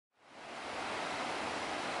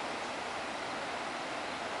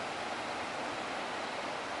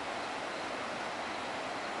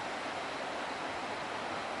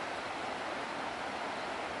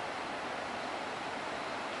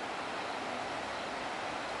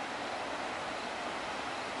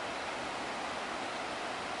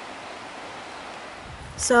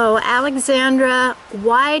So, Alexandra,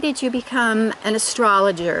 why did you become an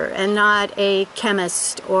astrologer and not a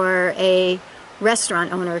chemist or a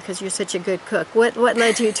restaurant owner because you're such a good cook? What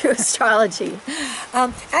led you to astrology?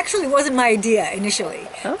 Actually, it wasn't my idea initially,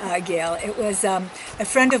 Oh. Gail. It was a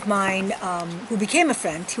friend of mine who became a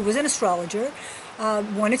friend, who was an astrologer,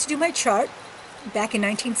 wanted to do my chart back in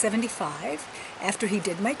 1975. After he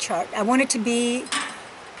did my chart,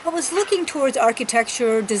 I was looking towards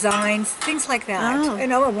architecture, designs, things like that. Oh.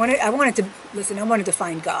 And I wanted to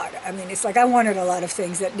find God. I mean, it's like I wanted a lot of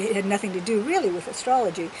things that had nothing to do really with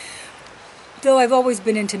astrology. Though I've always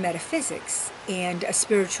been into metaphysics and a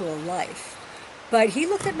spiritual life. But he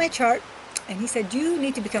looked at my chart and he said, you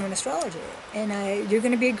need to become an astrologer. And you're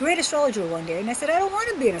going to be a great astrologer one day. And I said, I don't want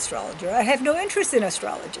to be an astrologer. I have no interest in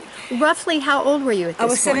astrology. Roughly how old were you at this I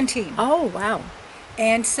was point? 17. Oh, wow.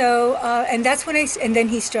 And so, and that's when and then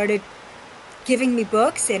he started giving me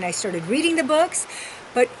books and I started reading the books.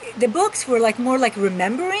 But the books were more like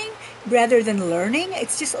remembering rather than learning.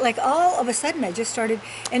 It's just like all of a sudden I just started,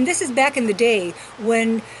 and this is back in the day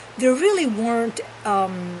when there really weren't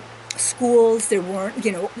schools, there weren't,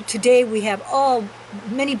 today we have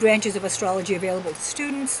many branches of astrology available to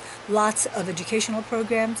students, lots of educational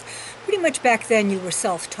programs. Pretty much back then you were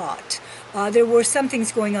self-taught. There were some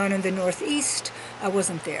things going on in the Northeast. I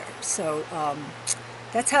wasn't there. So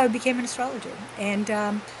that's how I became an astrologer. And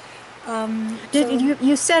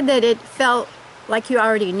You said that it felt like you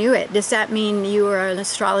already knew it. Does that mean you were an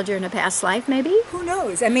astrologer in a past life, maybe? who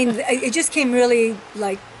knows? I mean, it just came really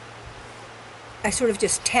like I sort of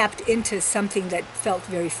just tapped into something that felt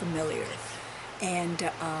very familiar. And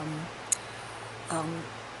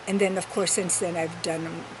then, of course, since then I've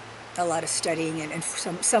done a lot of studying and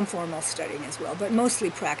some formal studying as well, but mostly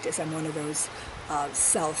practice. I'm one of those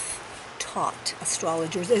self-taught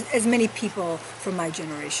astrologers, as many people from my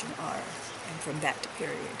generation are, and from that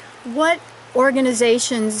period. What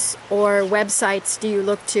organizations or websites do you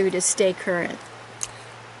look to stay current?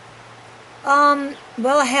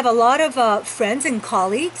 Well, I have a lot of friends and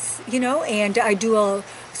colleagues, and I do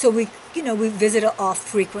so we visit off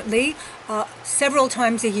frequently. Several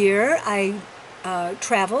times a year, I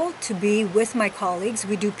travel to be with my colleagues.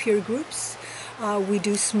 We do peer groups. We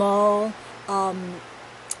do small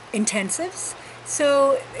intensives.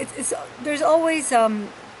 So there's always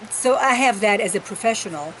so I have that as a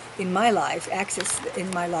professional in my life, access in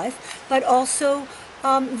my life, but also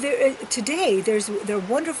today there are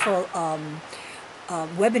wonderful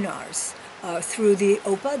webinars through the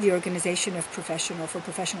OPA, the Organization of Professional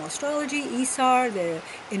Astrology, ESAR, the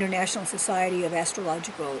International Society of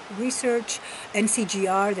Astrological Research,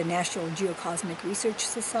 NCGR, the National Geocosmic Research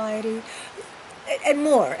Society, and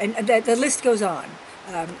more, and the list goes on.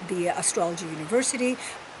 The Astrology University.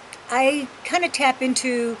 I kind of tap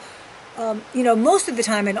into, most of the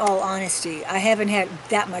time, in all honesty, I haven't had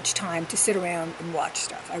that much time to sit around and watch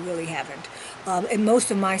stuff. I really haven't. And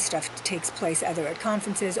most of my stuff takes place either at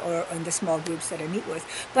conferences or in the small groups that I meet with.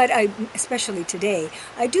 But especially today,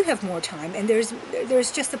 I do have more time, and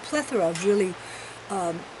there's just a plethora of really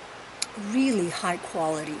high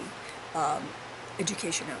quality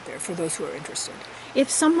education out there for those who are interested. If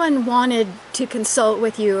someone wanted to consult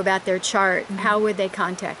with you about their chart, how would they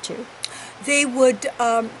contact you? They would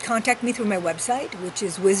contact me through my website, which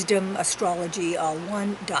is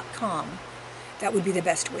wisdomastrologyone.com. That would be the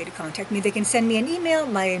best way to contact me. They can send me an email.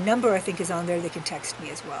 My number, I think, is on there. They can text me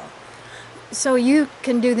as well. So you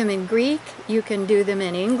can do them in Greek, you can do them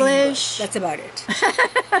in English. That's about it.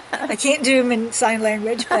 I can't do them in sign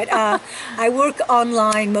language, but I work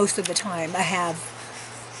online most of the time. I have,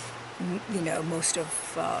 most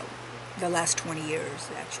of the last 20 years,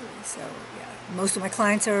 actually. So, yeah, most of my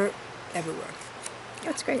clients are everywhere.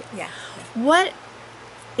 That's great. Yeah.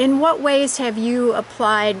 In what ways have you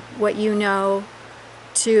applied what you know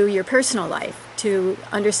to your personal life, to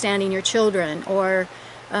understanding your children, or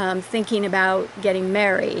thinking about getting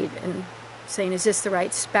married and saying, is this the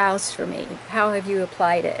right spouse for me? How have you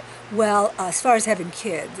applied it? Well, as far as having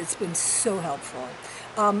kids, it's been so helpful.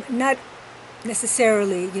 Not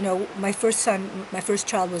necessarily, my first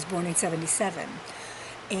child was born in 1977,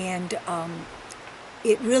 and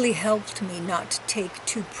it really helped me not to take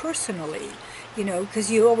too personally, because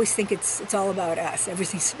you always think it's all about us,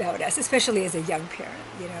 everything's about us, especially as a young parent,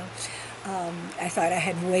 I thought I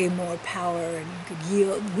had way more power and could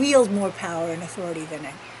wield more power and authority than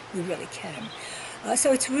we really can.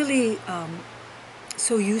 So it's really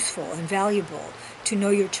so useful and valuable to know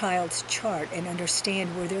your child's chart and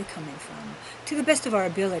understand where they're coming from, to the best of our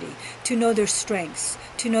ability, to know their strengths,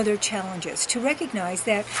 to know their challenges, to recognize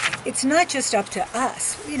that it's not just up to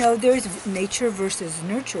us. There's nature versus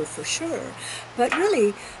nurture for sure, but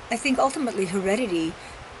really, I think ultimately heredity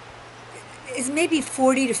is maybe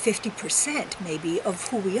 40 to 50% maybe of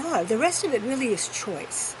who we are. The rest of it really is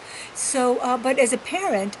choice. So, but as a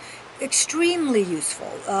parent, extremely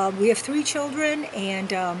useful. We have 3 children,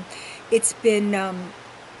 and it's been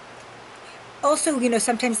also,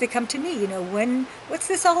 sometimes they come to me, what's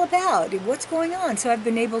this all about? What's going on? So I've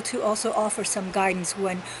been able to also offer some guidance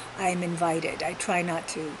when I'm invited. I try not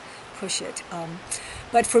to push it.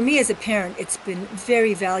 But for me as a parent, it's been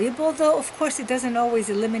very valuable, though of course it doesn't always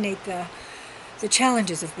eliminate the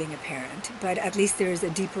challenges of being a parent, but at least there's a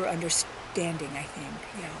deeper understanding, I think.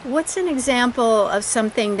 Yeah. What's an example of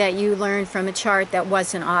something that you learned from a chart that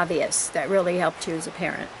wasn't obvious, that really helped you as a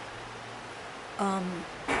parent?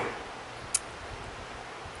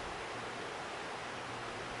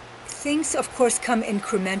 Things, of course, come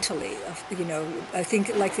incrementally. I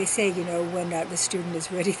think, like they say, when the student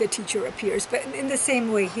is ready, the teacher appears. But in the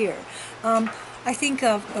same way here, I think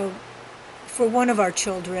for one of our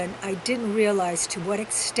children, I didn't realize to what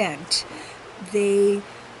extent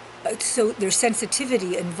so their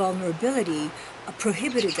sensitivity and vulnerability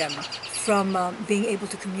prohibited them from being able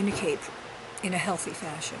to communicate in a healthy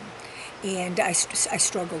fashion. And I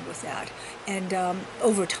struggled with that. And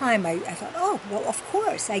over time, I thought, oh, well, of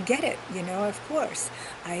course, I get it, of course.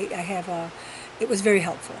 I have it was very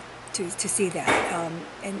helpful to see that.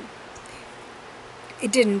 And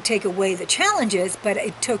it didn't take away the challenges, but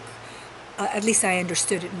it took, at least I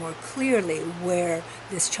understood it more clearly where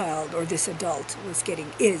this child or this adult is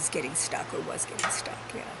getting stuck or was getting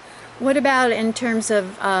stuck, yeah. What about in terms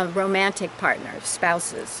of romantic partners,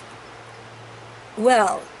 spouses?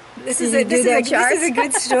 Well, this is a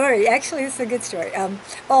good story. Actually, it's a good story.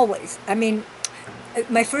 Always. I mean,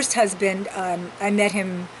 my first husband, I met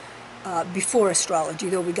him before astrology,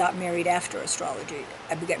 though we got married after astrology.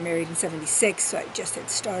 We got married in '76, so I just had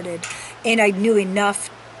started. And I knew enough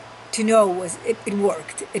to know it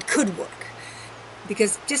worked. It could work.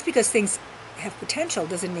 Just because things have potential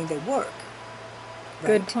doesn't mean they work. Right?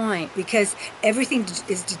 Good point. Because everything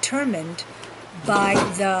is determined by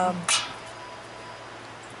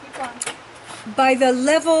the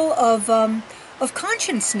level of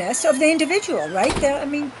consciousness of the individual, right?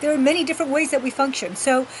 There are many different ways that we function.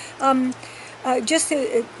 So,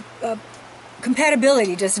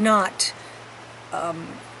 compatibility does not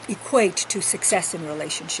equate to success in a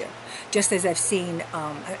relationship. Just as I've seen,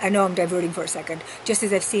 I know I'm diverting for a second, just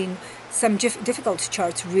as I've seen some difficult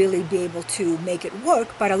charts really be able to make it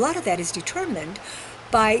work, but a lot of that is determined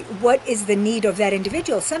by what is the need of that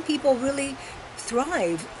individual. Some people really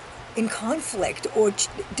thrive in conflict or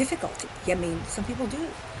difficulty. Some people do.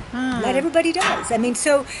 Not everybody does.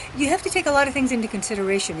 So you have to take a lot of things into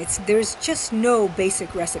consideration. There's just no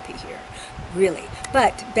basic recipe here, really.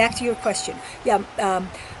 But back to your question. I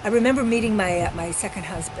remember meeting my second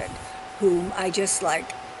husband, whom I just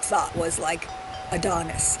thought was like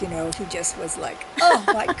Adonis. He just was like, oh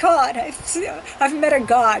my God, I've met a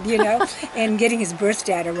god, and getting his birth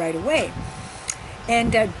data right away.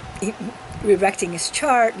 And erecting his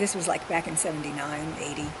chart. This was back in '79,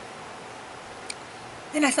 '80.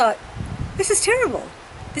 And I thought, this is terrible.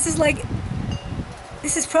 This is like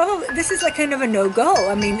kind of a no-go.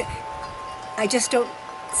 I just don't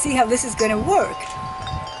see how this is going to work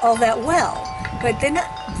all that well. But then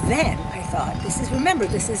I thought, this is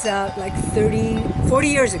 40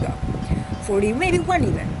 years ago. 40, maybe one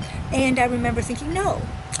even. And I remember thinking, no,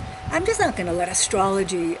 I'm just not going to let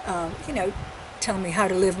astrology, tell me how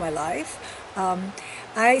to live my life.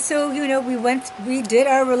 We did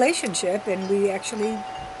our relationship, and we actually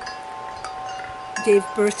gave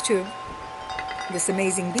birth to this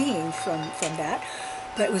amazing being from that.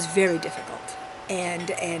 But it was very difficult,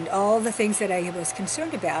 and all the things that I was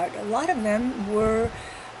concerned about, a lot of them were,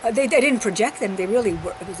 I didn't project them. They really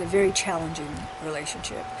were. It was a very challenging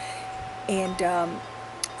relationship, and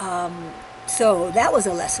so that was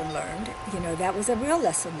a lesson learned. That was a real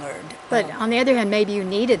lesson learned. But on the other hand, maybe you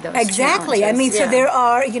needed those exactly. challenges. So there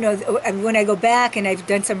are, when I go back and I've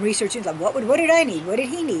done some research, it's like, what did I need? What did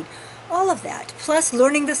he need? All of that, plus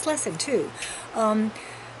learning this lesson too.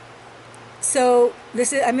 So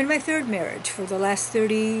I'm in my third marriage for the last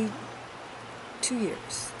 32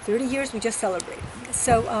 years. 30 years we just celebrated.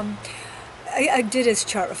 So I did his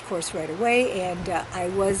chart, of course, right away, and I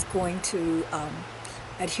was going to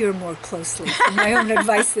adhere more closely to my own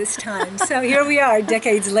advice this time. So here we are,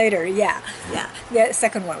 decades later. Yeah. The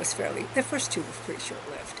second one was the first two were pretty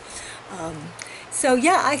short-lived. So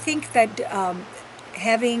yeah, I think that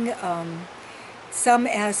having some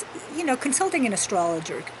as, consulting an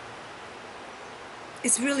astrologer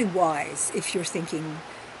is really wise if you're thinking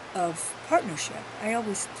of partnership. I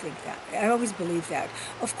always think that. I always believe that.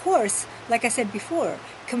 Of course, like I said before,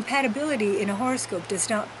 compatibility in a horoscope does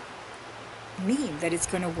not mean that it's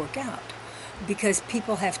going to work out, because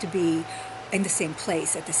people have to be in the same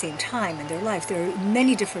place at the same time in their life. There are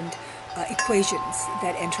many different equations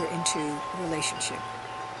that enter into relationship.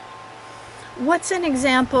 What's an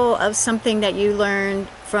example of something that you learned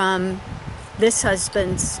from this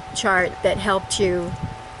husband's chart that helped you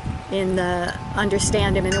in the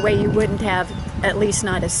understand him in a way you wouldn't have, at least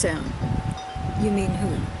not assumed? You mean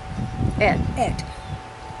who? Ed. Ed.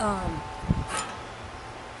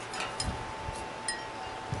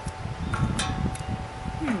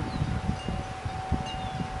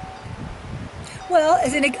 Well,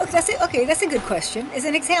 that's a good question. As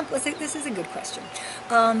an example, this is a good question.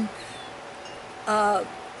 I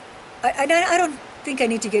don't think I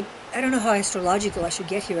need to get. I don't know how astrological I should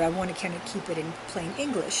get here. I want to kind of keep it in plain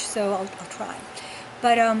English, so I'll try.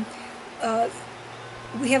 But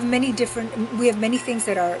we have many things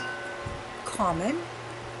that are common,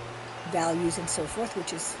 values and so forth,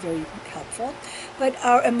 which is very helpful. But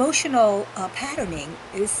our emotional patterning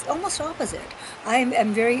is almost opposite.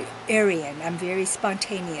 I'm very Aryan. I'm very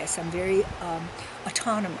spontaneous. I'm very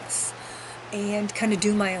autonomous, and kind of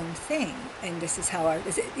do my own thing. And this is how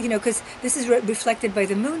because this is reflected by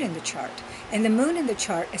the moon in the chart. And the moon in the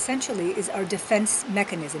chart essentially is our defense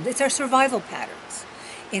mechanism. It's our survival patterns.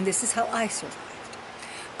 And this is how I survived.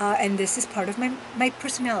 And this is part of my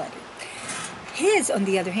personality. His, on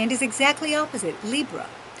the other hand, is exactly opposite, Libra.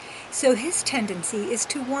 So his tendency is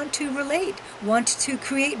to want to relate, want to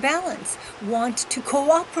create balance, want to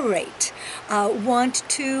cooperate, want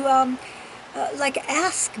to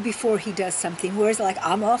ask before he does something, whereas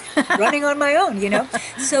I'm off running on my own,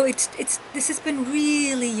 So this has been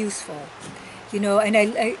really useful, and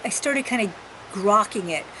I started kind of grokking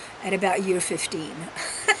it at about year 15.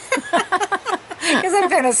 Because I'm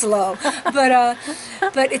kind of slow,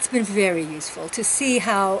 but it's been very useful to see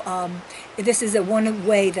how this is one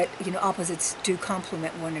way that opposites do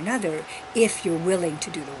complement one another if you're willing to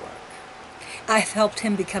do the work. I've helped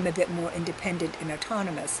him become a bit more independent and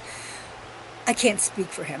autonomous. I can't speak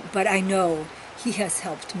for him, but I know he has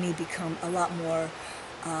helped me become a lot more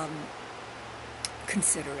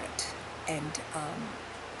considerate and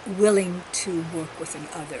willing to work with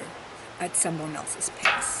another at someone else's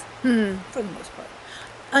pace, for the most part.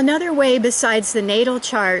 Another way besides the natal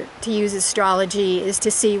chart to use astrology is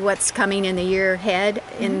to see what's coming in the year ahead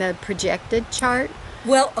in the projected chart.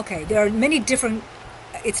 Well, okay, there are many different,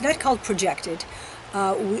 it's not called projected.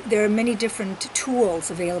 There are many different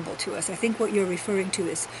tools available to us. I think what you're referring to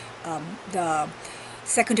is the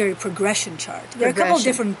secondary progression chart. There are a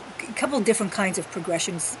couple different kinds of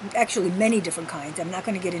progressions, actually many different kinds. I'm not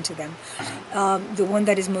going to get into them. The one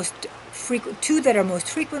that is two that are most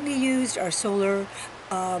frequently used are solar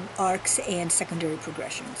arcs and secondary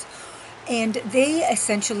progressions. And they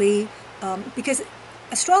essentially, because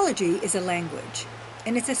astrology is a language,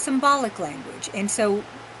 and it's a symbolic language, and so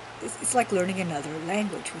it's like learning another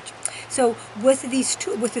language. So with this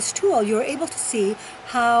tool, you're able to see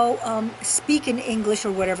how speak in English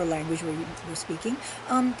or whatever language we're speaking,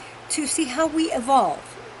 to see how we evolve,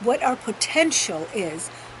 what our potential is,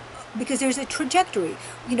 because there's a trajectory.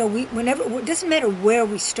 It doesn't matter where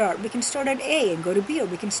we start. We can start at A and go to B, or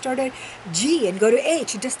we can start at G and go to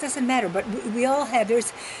H. It just doesn't matter. But we all have. There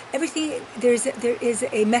is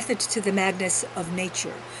a method to the madness of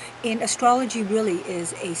nature. And astrology really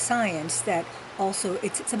is a science that also,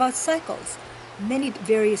 it's about cycles, many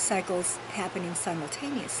various cycles happening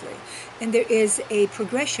simultaneously. And there is a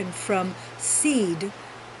progression from seed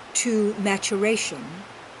to maturation,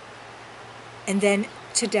 and then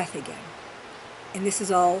to death again. And this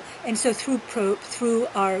is all, and so through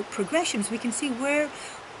our progressions, we can see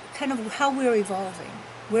how we're evolving,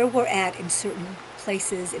 where we're at in certain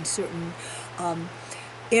places, in certain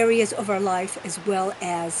areas of our life, as well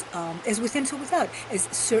as within, so without, as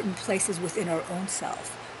certain places within our own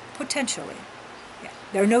self, potentially. Yeah.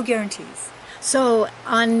 There are no guarantees. So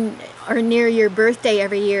on or near your birthday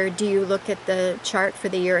every year, do you look at the chart for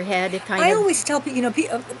the year ahead? I always tell people,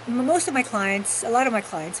 most of my clients, a lot of my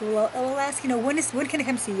clients will ask, when can I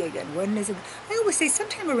come see you again? When is it? I always say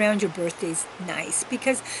sometime around your birthday is nice,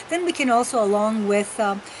 because then we can also, along with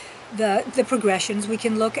the progressions, we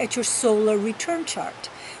can look at your solar return chart,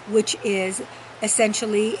 which is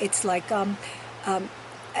essentially, it's like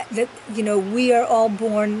we are all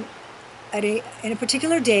born in a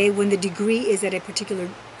particular day when the degree is at a particular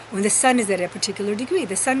when the sun is at a particular degree.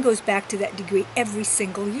 The sun goes back to that degree every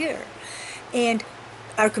single year. And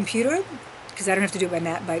our computer, because I don't have to do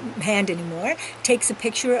it by hand anymore, takes a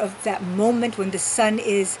picture of that moment when the sun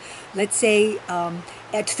is, let's say,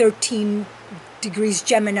 at 13 degrees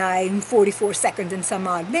Gemini in 44 seconds and some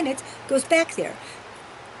odd minutes, goes back there,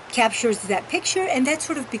 captures that picture, and that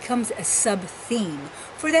sort of becomes a sub-theme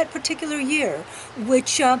for that particular year,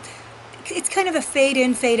 which it's kind of a fade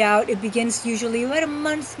in, fade out. It begins usually about a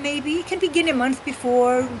month, maybe. It can begin a month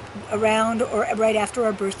before, around, or right after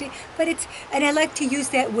our birthday. But and I like to use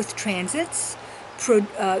that with transits,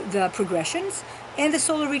 the progressions, and the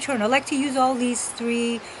solar return. I like to use all these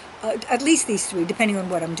three, at least these three, depending on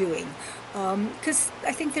what I'm doing. Because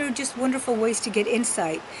I think they're just wonderful ways to get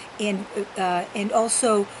insight and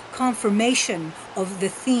also confirmation of the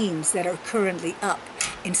themes that are currently up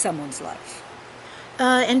in someone's life.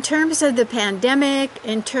 In terms of the pandemic,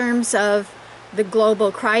 in terms of the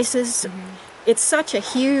global crisis, it's such a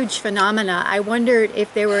huge phenomena. I wondered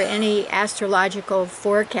if there were any astrological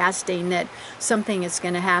forecasting that something is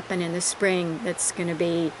going to happen in the spring that's going to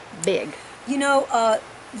be big. You know,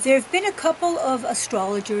 there have been a couple of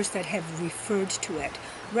astrologers that have referred to it.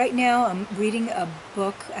 Right now, I'm reading a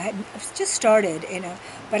book. I've just started,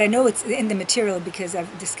 but I know it's in the material because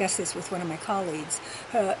I've discussed this with one of my colleagues,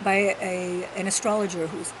 by an astrologer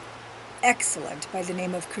who's excellent by the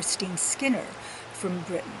name of Christine Skinner from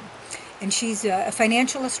Britain. And she's a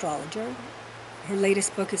financial astrologer. Her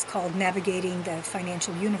latest book is called Navigating the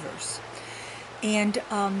Financial Universe. And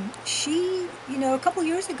she, a couple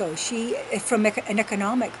years ago, she, from an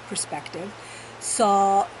economic perspective,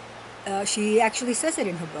 saw, she actually says it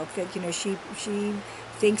in her book, that, she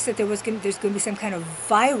thinks that there's going to be some kind of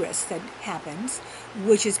virus that happens,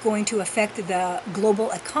 which is going to affect the global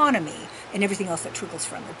economy and everything else that trickles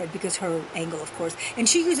from it. But because her angle, of course, and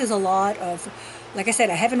she uses a lot of, like I said,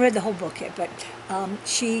 I haven't read the whole book yet, but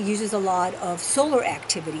she uses a lot of solar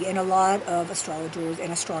activity, and a lot of astrologers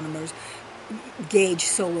and astronomers gauge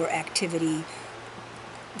solar activity.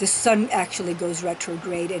 The sun actually goes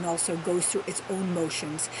retrograde and also goes through its own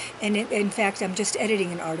motions. And in fact, I'm just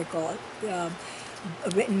editing an article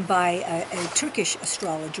written by a Turkish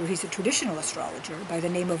astrologer. He's a traditional astrologer by the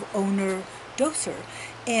name of Onur Doser.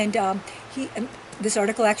 And this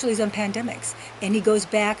article actually is on pandemics. And he goes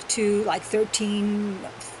back to like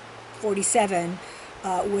 1347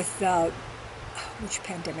 with, which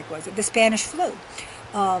pandemic was it? The Spanish flu.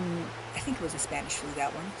 I think it was the Spanish flu,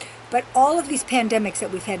 that one. But all of these pandemics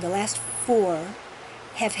that we've had, the last 4,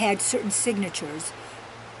 have had certain signatures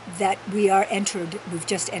that we've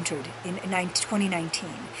just entered in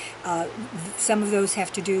 2019. Some of those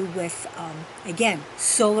have to do with, again,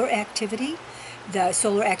 solar activity. The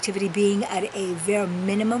solar activity being at a very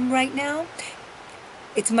minimum right now.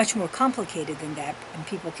 It's much more complicated than that, and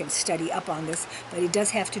people can study up on this, but it does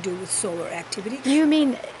have to do with solar activity. You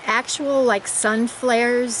mean actual, like, sun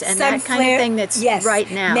flares and that kind of thing that's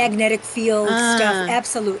right now? Magnetic field stuff,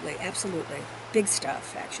 absolutely. Big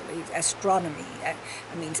stuff, actually. Astronomy. I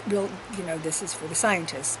mean, real, this is for the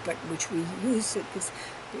scientists, but which we use because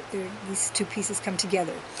these two pieces come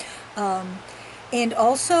together. And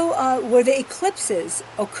also where the eclipses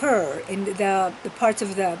occur in the parts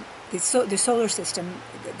of the solar system,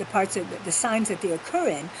 the parts of the signs that they occur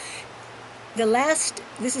in,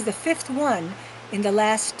 this is the 5th one in the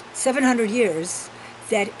last 700 years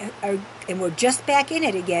that are, and we're just back in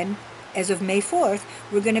it again as of May 4th,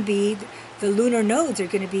 the lunar nodes are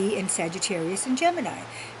going to be in Sagittarius and Gemini.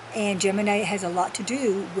 And Gemini has a lot to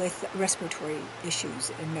do with respiratory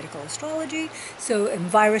issues in medical astrology. So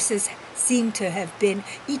viruses seem to have been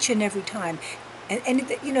each and every time. And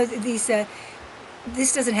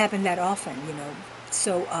this doesn't happen that often,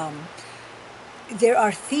 So there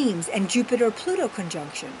are themes, and Jupiter-Pluto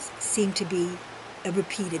conjunctions seem to be a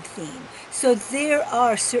repeated theme. So there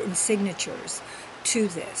are certain signatures to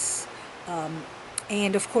this.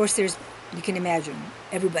 And of course, you can imagine,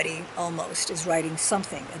 everybody almost is writing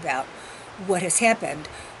something about what has happened.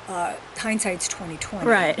 Hindsight's 20/20,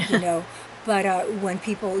 right? But when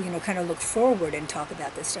people, kind of look forward and talk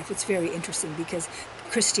about this stuff, it's very interesting because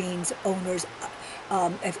Christine's owners,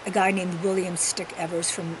 a guy named William Stick Evers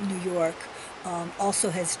from New York,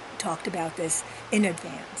 also has talked about this in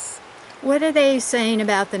advance. What are they saying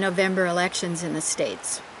about the November elections in the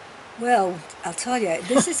States? Well, I'll tell you,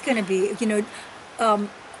 this is going to be,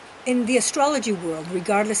 in the astrology world,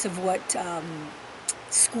 regardless of what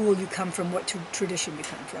school you come from, what tradition you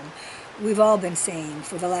come from, we've all been saying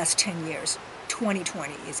for the last 10 years,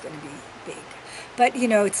 2020 is going to be big. But,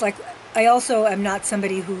 it's like, I also am not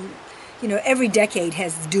somebody who, every decade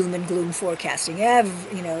has doom and gloom forecasting.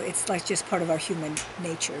 It's like just part of our human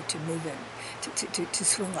nature to move in, to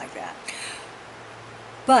swing like that.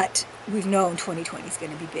 But we've known 2020 is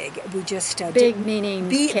going to be big. We just Big meaning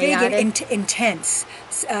chaotic? Big and intense.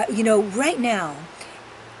 Right now,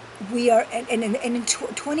 we are, and in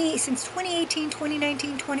 20, since 2018,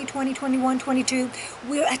 2019, 2020, 21, 22,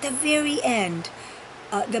 we're at the very end,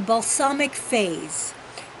 the balsamic phase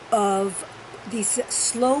of these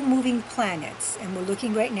slow-moving planets. And we're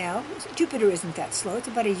looking right now, Jupiter isn't that slow. It's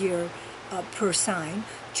about a year per sign.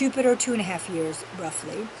 Jupiter, 2.5 years,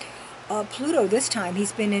 roughly. Pluto, this time,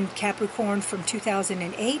 he's been in Capricorn from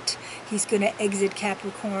 2008. He's going to exit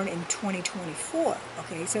Capricorn in 2024.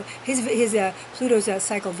 Okay, so his Pluto's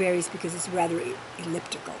cycle varies because it's rather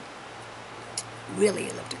elliptical, really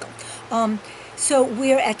elliptical. So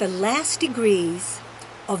we're at the last degrees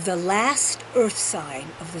of the last Earth sign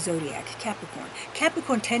of the zodiac, Capricorn.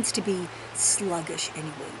 Capricorn tends to be sluggish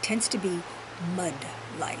anyway. Tends to be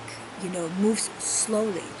mud-like. Moves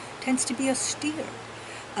slowly. Tends to be austere.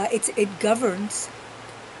 It governs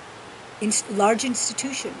large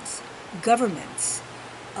institutions, governments,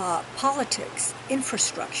 politics,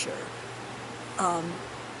 infrastructure,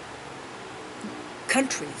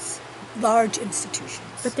 countries, large institutions.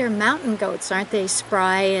 But they're mountain goats, aren't they?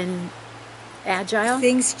 Spry and agile?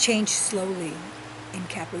 Things change slowly in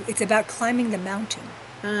Capricorn. It's about climbing the mountain,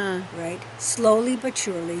 right? Slowly but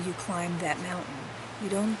surely you climb that mountain. You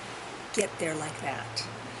don't get there like that.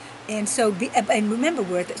 And so, and remember,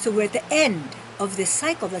 we're at the end of this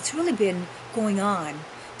cycle that's really been going on.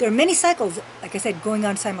 There are many cycles, like I said, going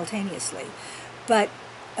on simultaneously.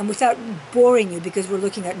 And without boring you, because we're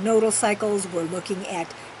looking at nodal cycles, we're looking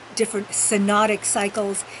at different synodic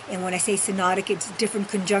cycles. And when I say synodic, it's different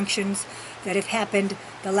conjunctions that have happened.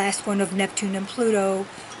 The last one of Neptune and Pluto,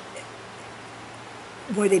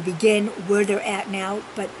 where they begin, where they're at now.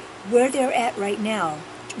 But where they're at right now,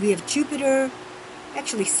 we have Jupiter.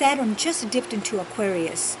 Actually, Saturn just dipped into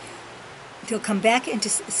Aquarius. He'll come back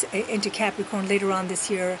into Capricorn later on this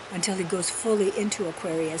year until he goes fully into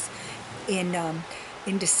Aquarius in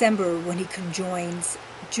December, when he conjoins.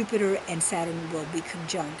 Jupiter and Saturn will be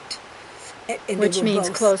conjunct. And which means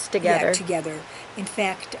both, close together. Yeah, together. In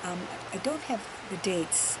fact, I don't have the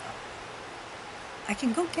dates. I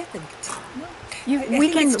can go get them. No. We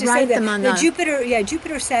can write them on the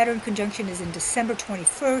Jupiter-Saturn conjunction is in December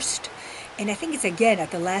 21st. And I think it's again at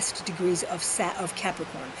the last degrees of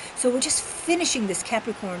Capricorn. So we're just finishing this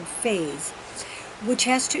Capricorn phase, which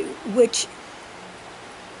has to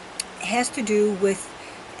do with,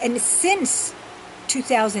 and since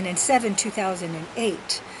 2007,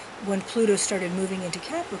 2008, when Pluto started moving into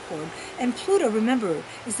Capricorn, and Pluto, remember,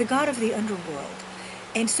 is the god of the underworld,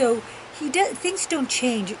 and so things don't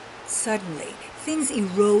change suddenly. Things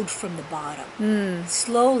erode from the bottom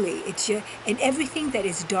slowly. And everything that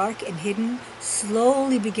is dark and hidden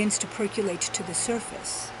slowly begins to percolate to the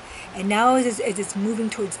surface. And now, as it's moving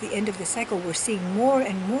towards the end of the cycle, we're seeing more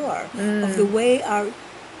and more of the way our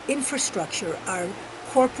infrastructure, our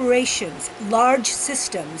corporations, large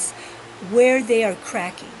systems, where they are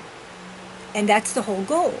cracking. And that's the whole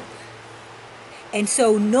goal. And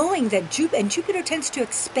so knowing that Jupiter tends to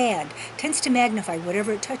expand, tends to magnify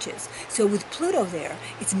whatever it touches. So with Pluto there,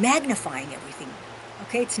 it's magnifying everything.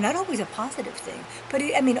 Okay, it's not always a positive thing, but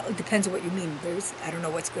it depends on what you mean. I don't know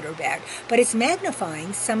what's good or bad, but it's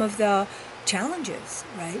magnifying some of the challenges,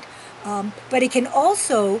 right? But it can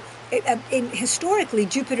also, historically,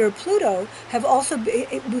 Jupiter, Pluto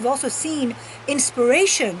we've also seen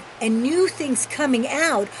inspiration and new things coming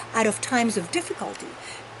out of times of difficulty,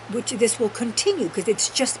 which this will continue because it's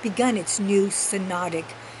just begun its new synodic,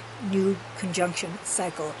 new conjunction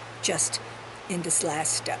cycle just in this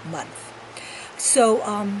last month. So,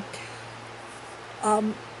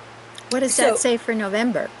 what does that say for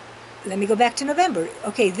November? Let me go back to November.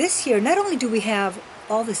 Okay, this year, not only do we have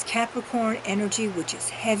all this Capricorn energy, which is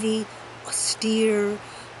heavy, austere,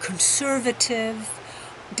 conservative,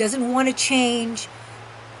 doesn't want to change,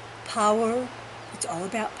 power, it's all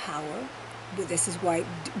about power. This is why it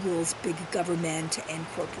rules big government and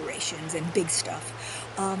corporations and big stuff.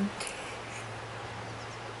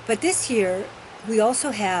 But this year, we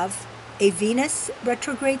also have a Venus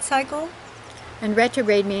retrograde cycle. And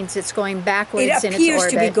retrograde means it's going backwards in its orbit. It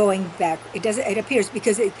appears to be going back. It appears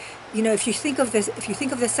because if you think of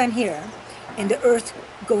the sun here, and the Earth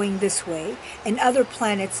going this way, and other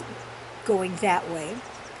planets going that way,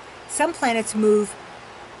 some planets move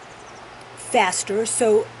faster.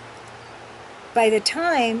 So by the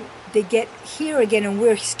time they get here again, and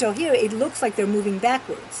we're still here, it looks like they're moving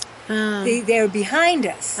backwards. They're behind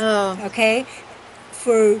us. Oh. Okay,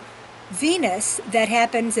 for Venus, that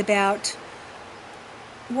happens about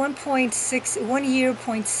 1.6, 1 year,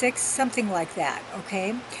 0.6, something like that,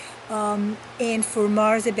 okay? And for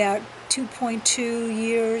Mars, about 2.2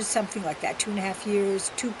 years, something like that, 2.5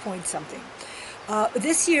 years, 2 point something.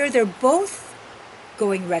 This year, they're both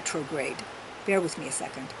going retrograde. Bear with me a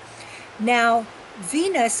second. Now,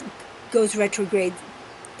 Venus goes retrograde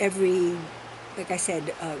every, like I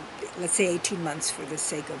said, let's say 18 months for the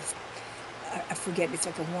sake of, I forget, it's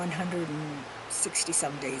like a 160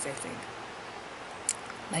 some days, I think.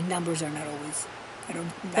 My numbers are not always, I don't,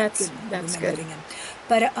 not That's good good. remembering them.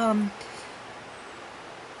 But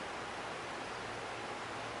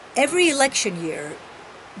every election year,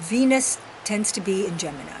 Venus tends to be in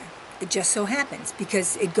Gemini. It just so happens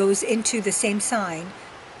because it goes into the same sign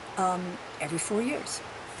every 4 years.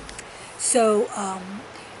 So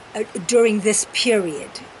during this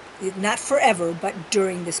period, not forever, but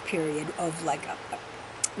during this period of like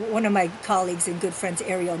one of my colleagues and good friends,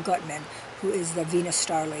 Ariel Gutman, who is the Venus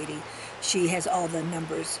star lady, she has all the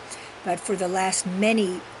numbers. But for the last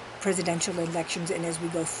many presidential elections, and as we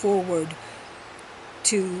go forward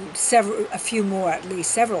to a few more, at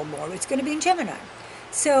least several more, it's going to be in Gemini.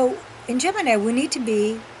 So in Gemini, we need to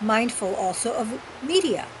be mindful also of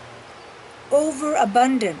media,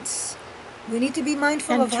 overabundance. We need to be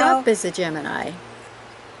mindful And of Trump how is a Gemini.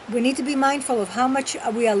 we need to be mindful of how much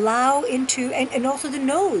we allow into, and also the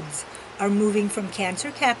nodes are moving from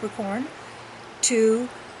Cancer, Capricorn to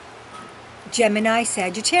Gemini,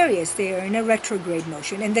 Sagittarius. They are in a retrograde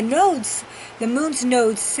motion. And the nodes, the moon's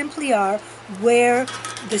nodes simply are where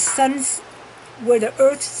the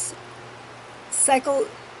Earth's cycle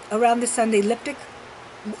around the sun, the ecliptic,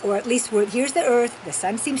 or at least where here's the Earth, the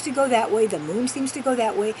sun seems to go that way, the moon seems to go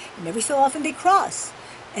that way, and every so often they cross.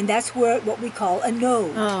 And that's what we call a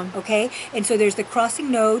node, okay? And so there's the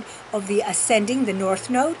crossing node of the ascending, the north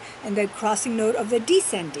node, and the crossing node of the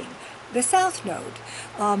descending, the south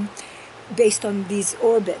node, based on these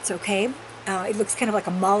orbits, okay? It looks kind of like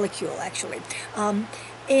a molecule, actually.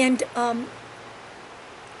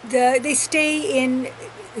 They stay in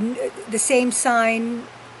the same sign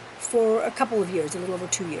for a couple of years, a little over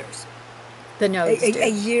 2 years. The nodes do. A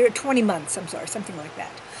year, 20 months, I'm sorry, something like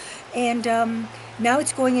that. And now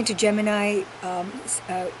it's going into Gemini,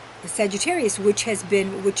 Sagittarius, which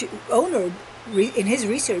Owner, in his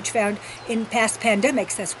research, found in past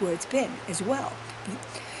pandemics, that's where it's been as well.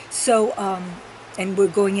 So, and we're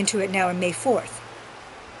going into it now on May 4th.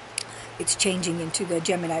 It's changing into the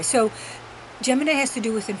Gemini. So Gemini has to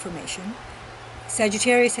do with information.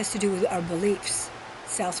 Sagittarius has to do with our beliefs.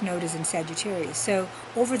 South Node is in Sagittarius. So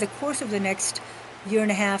over the course of the next year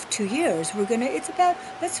and a half, 2 years,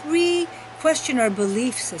 let's re-question our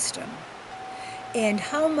belief system. And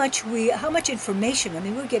how much information,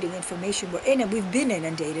 we're getting information, we've been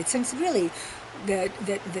inundated since really the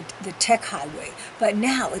tech highway. But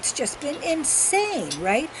now it's just been insane,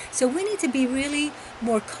 right? So we need to be really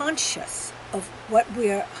more conscious of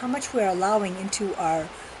how much we're allowing into our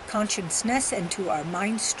consciousness and to our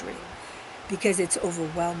mind stream, because it's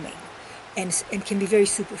overwhelming and can be very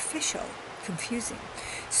superficial, confusing.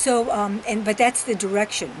 So, but that's the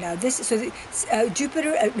direction. Now Venus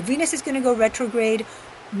is going to go retrograde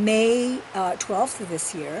May 12th of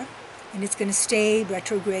this year, and it's going to stay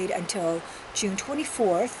retrograde until June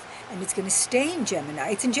 24th, and it's going to stay in Gemini.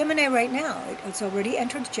 It's in Gemini right now. It's already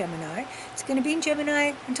entered Gemini. It's going to be in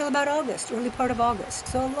Gemini until about August, early part of August.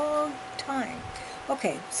 So a long time.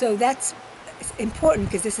 Okay, so that's important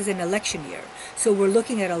because this is an election year. So we're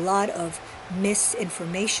looking at a lot of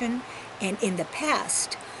misinformation, and in the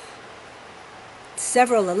past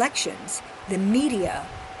several elections, the media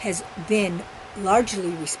has been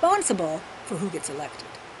largely responsible for who gets elected.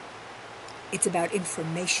 It's about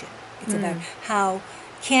information. It's about how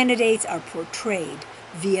candidates are portrayed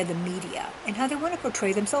via the media and how they want to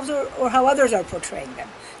portray themselves or how others are portraying them.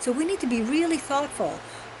 So we need to be really thoughtful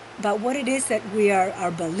about what it is that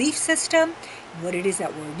our belief system, what it is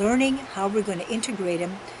that we're learning, how we're going to integrate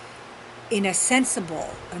them in a sensible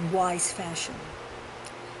and wise fashion.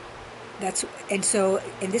 And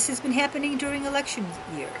this has been happening during election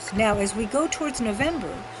years. Now, as we go towards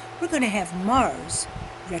November, we're going to have Mars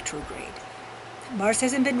retrograde. Mars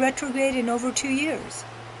hasn't been retrograde in over 2 years.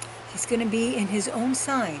 He's going to be in his own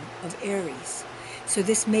sign of Aries. So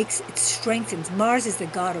it strengthens. Mars is the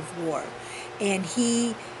god of war, and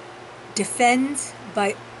he defends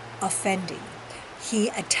by offending. He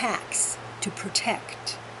attacks to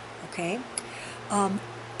protect, okay?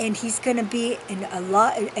 And he's going to be in a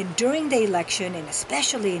lot, and during the election, and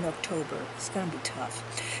especially in October, it's going to be tough.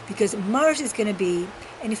 Because Mars is going to be,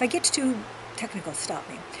 and if I get too technical, stop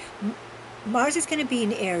me. Mars is going to be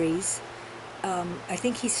in Aries. I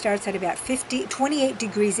think he starts at about 28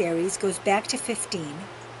 degrees Aries, goes back to 15.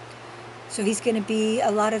 So he's going to be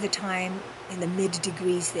a lot of the time in the mid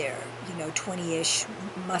degrees there, 20-ish,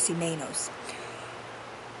 más y menos.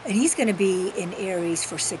 And he's going to be in Aries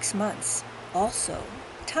for 6 months. Also,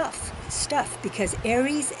 tough stuff, because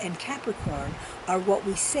Aries and Capricorn are what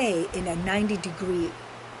we say in a 90-degree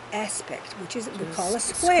aspect, which is what we call a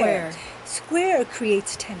square. Square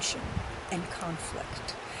creates tension and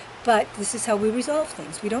conflict. But this is how we resolve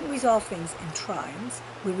things. We don't resolve things in trines.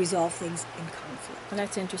 We resolve things in conflict. Well,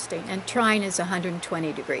 that's interesting. And trine is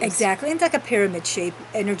 120 degrees. Exactly. And it's like a pyramid shape.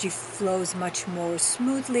 Energy flows much more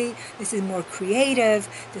smoothly. This is more creative.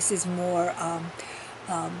 This is more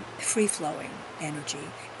free-flowing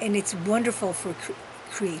energy. And it's wonderful for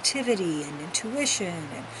creativity and intuition.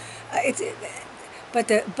 And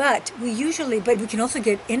but we can also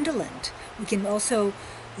get indolent. We can also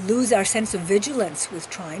lose our sense of vigilance with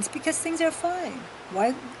trines because things are fine.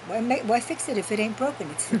 Why fix it if it ain't broken?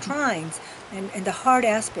 It's the trines and the hard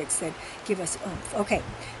aspects that give us oomph. Okay,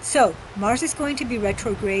 so Mars is going to be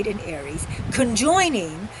retrograde in Aries,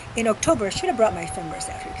 conjoining in October. I should have brought my ephemeris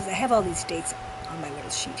out here because I have all these dates on my little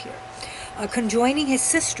sheet here. Conjoining his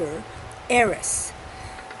sister, Eris,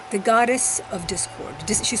 the goddess of discord.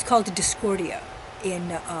 She's called Discordia. In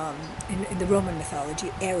the Roman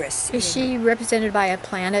mythology, Eris. Is she represented by a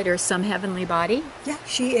planet or some heavenly body? Yeah,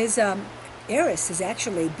 she is. Eris is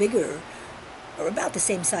actually bigger, or about the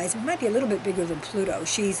same size. It might be a little bit bigger than Pluto.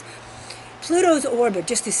 Pluto's orbit,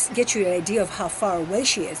 just to get you an idea of how far away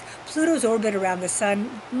she is. Pluto's orbit around the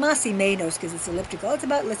sun, más y menos, because it's elliptical. It's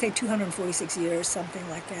about, let's say, 246 years, something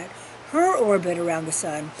like that. Her orbit around the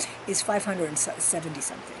sun is 570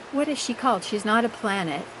 something. What is she called? She's not a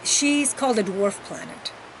planet. She's called a dwarf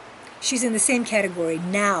planet. She's in the same category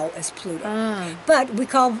now as Pluto. But we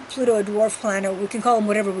call Pluto a dwarf planet. We can call him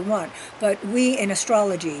whatever we want. But we, in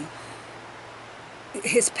astrology,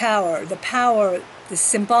 his power, the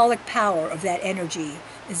symbolic power of that energy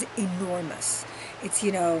is enormous. It's,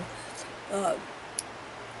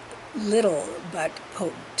 little but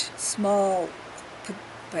potent, small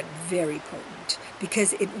but very potent,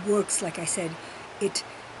 because it works, like I said, it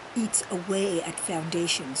eats away at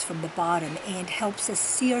foundations from the bottom and helps us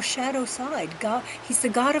see our shadow side. God, he's the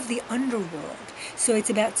god of the underworld. So it's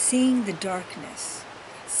about seeing the darkness,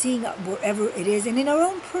 seeing wherever it is, and in our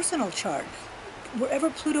own personal chart, wherever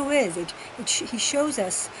Pluto is, he shows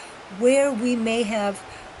us where we may have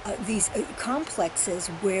these complexes,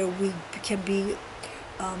 where we can be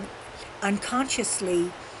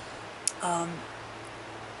unconsciously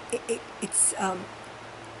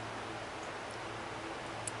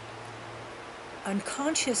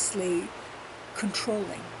unconsciously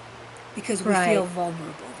controlling, because we feel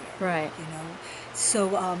vulnerable there. Right.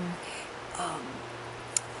 So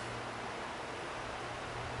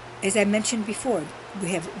as I mentioned before,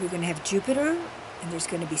 we're going to have Jupiter, and there's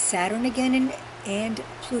going to be Saturn again and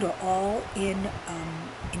Pluto all in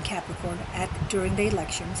Capricorn during the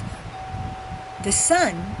elections. The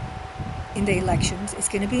Sun in the elections is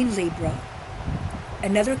going to be in Libra,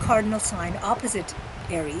 another cardinal sign opposite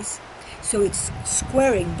Aries. So it's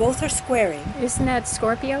squaring, both are squaring. Isn't that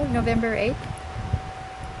Scorpio, November 8th?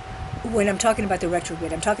 When I'm talking about the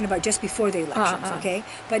retrograde, I'm talking about just before the elections, okay?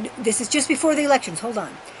 But this is just before the elections, hold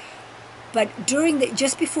on. But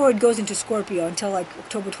just before it goes into Scorpio until like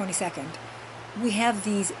October 22nd, we have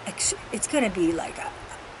these, it's going to be like,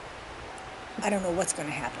 I don't know what's going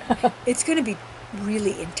to happen. It's going to be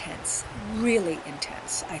really intense,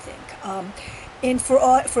 I think. And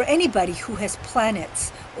for anybody who has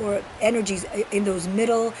planets or energies in those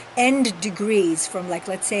middle end degrees from, like,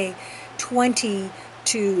 let's say 20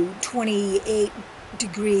 to 28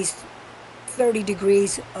 degrees, 30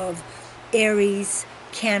 degrees of Aries,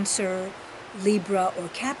 Cancer, Libra, or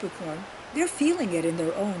Capricorn, they're feeling it in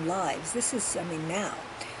their own lives. This is, now.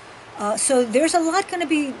 So there's a lot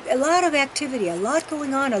of activity, a lot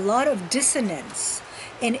going on, a lot of dissonance.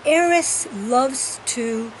 And Eris loves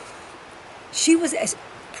to, she was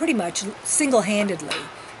pretty much single-handedly,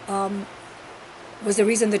 was the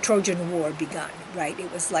reason the Trojan War begun, right?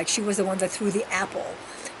 It was like she was the one that threw the apple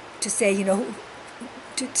to say,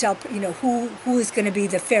 to tell, who is going to be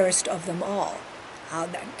the fairest of them all.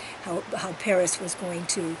 How Paris was going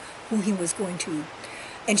to, who he was going to.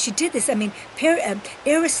 And she did this.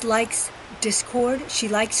 Eris likes discord. She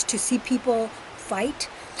likes to see people fight.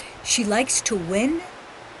 She likes to win,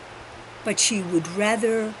 but she'd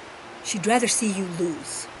rather see you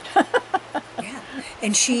lose. Yeah.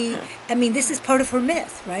 And this is part of her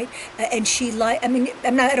myth, right? And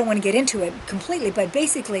I don't want to get into it completely, but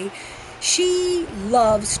basically, she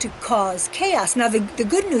loves to cause chaos. Now, the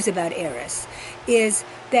good news about Eris is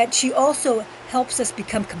that she also helps us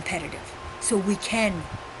become competitive, so we can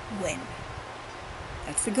win.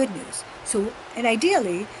 That's the good news. So, and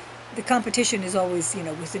ideally, the competition is always,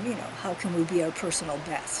 within, how can we be our personal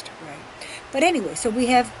best, right? But anyway, so we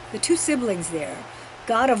have the two siblings there,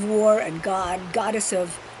 god of war and goddess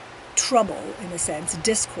of trouble, in a sense,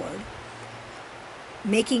 discord,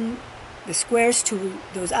 making the squares to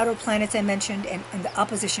those outer planets I mentioned, and the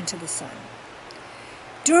opposition to the sun.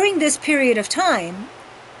 During this period of time,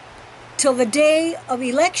 till the day of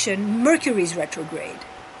election, Mercury's retrograde.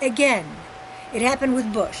 Again, it happened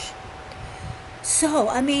with Bush. So,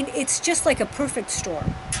 I mean, it's just like a perfect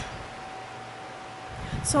storm.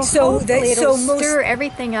 So hopefully it'll stir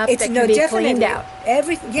everything up that can be definitely cleaned out.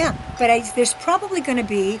 But there's probably going to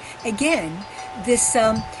be, again, this,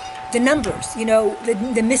 the numbers,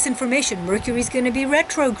 the misinformation. Mercury's going to be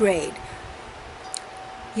retrograde.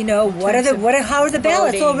 How are the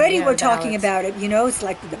ballots? Voting, Already we're talking ballots. about it. It's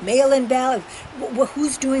like the mail-in ballot.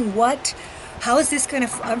 Who's doing what? How is this going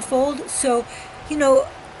to unfold? So,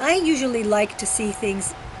 I usually like to see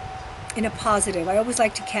things in a positive. I always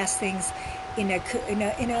like to cast things in a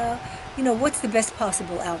what's the best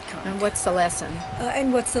possible outcome? And what's the lesson?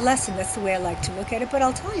 And what's the lesson? That's the way I like to look at it. But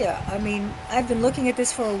I'll tell you, I mean, I've been looking at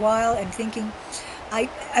this for a while and thinking,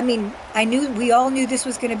 we all knew this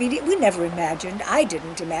was going to be, we never imagined, I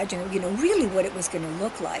didn't imagine, really what it was going to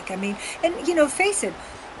look like. I mean, and, face it,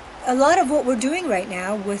 a lot of what we're doing right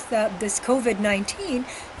now with this COVID-19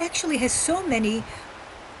 actually has so many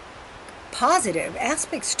positive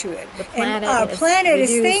aspects to it. The planet and our planet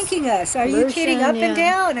is thanking us. Are you kidding? Up pollution, and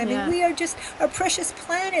down. I mean, yeah. we are just, our precious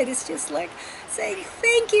planet is just like saying,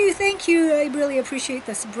 thank you. I really appreciate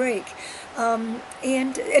this break. And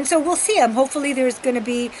so we'll see. Hopefully there's going to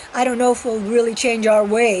be, I don't know if we'll really change our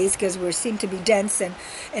ways because we seem to be dense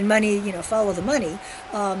and money, follow the money.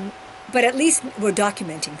 But at least we're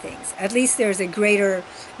documenting things. At least the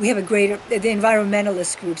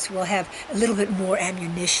environmentalist groups will have a little bit more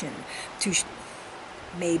ammunition to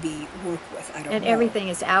maybe work with. I don't know. And everything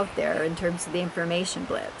is out there in terms of the information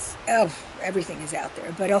blitz. Oh, everything is out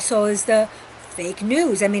there. But also is the fake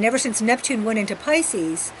news. I mean, ever since Neptune went into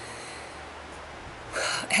Pisces,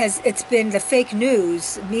 it's been the fake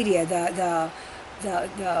news media,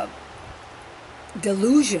 the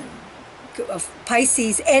delusion of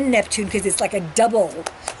Pisces and Neptune, because it's like a double,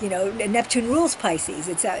 Neptune rules Pisces.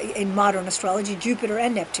 It's in modern astrology, Jupiter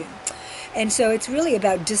and Neptune. And so it's really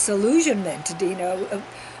about disillusionment,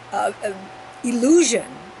 illusion,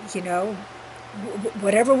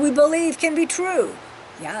 whatever we believe can be true.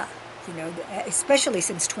 Yeah, especially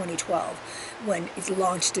since 2012, when it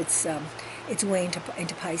launched its way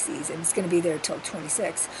into Pisces, and it's going to be there till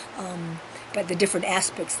 26. But the different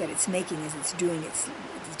aspects that it's making as it's doing its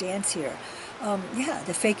dance here.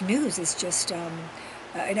 The fake news is just,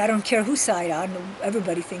 and I don't care whose side on,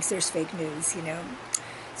 everybody thinks there's fake news,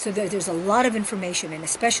 So there's a lot of information, and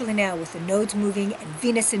especially now with the nodes moving and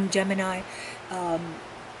Venus in Gemini,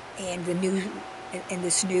 and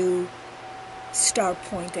this new star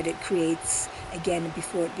point that it creates again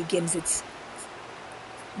before it begins its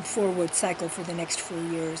forward cycle for the next 4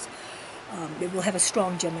 years. It will have a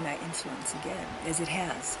strong Gemini influence again, as it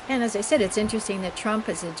has. And as I said, it's interesting that Trump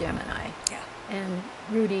is a Gemini. Yeah. And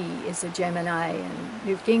Rudy is a Gemini, and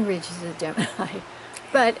Newt Gingrich is a Gemini.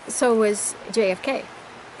 But so is JFK.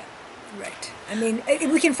 Yeah. Right. I mean,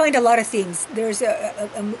 we can find a lot of things. There's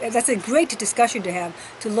that's a great discussion to have,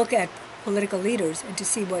 to look at political leaders and to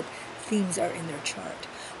see what themes are in their chart.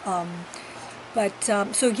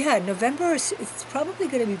 November it's probably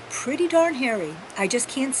going to be pretty darn hairy. I just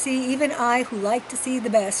can't see, even I who like to see the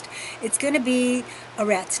best, it's going to be a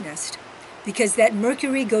rat's nest, because that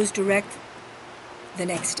Mercury goes direct the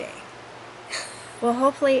next day. Well,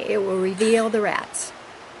 hopefully it will reveal the rats,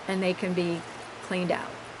 and they can be cleaned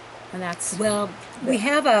out. And that's... Well, we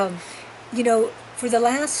have for the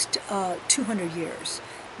last 200 years,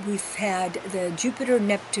 we've had the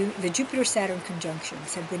Jupiter-Saturn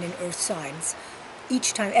conjunctions have been in Earth signs.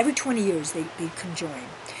 Each time, every 20 years, they conjoin.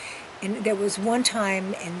 And there was one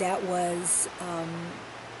time, and that was, I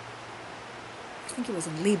think it was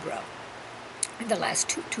in Libra, in the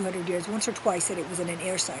last 200 years, once or twice that it was in an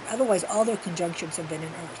air sign. Otherwise, all their conjunctions have been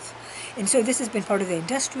in Earth. And so this has been part of the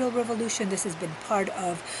Industrial Revolution. This has been part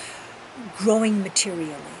of growing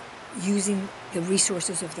materially, using the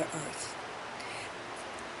resources of the Earth.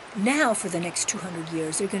 Now, for the next 200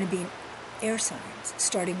 years, they're going to be in air signs,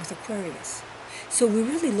 starting with Aquarius. So we're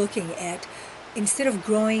really looking at, instead of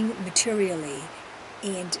growing materially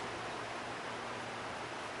and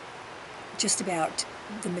just about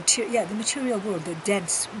the material world, the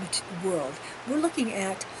dense world. We're looking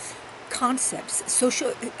at concepts,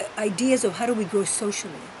 social ideas of how do we grow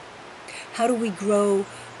socially, how do we grow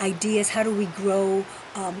ideas, how do we grow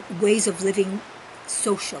ways of living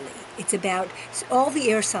socially. It's about all the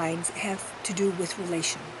air signs have to do with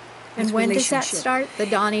relation. And with when does that relationship. start? The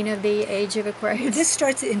dawning of the age of Aquarius? This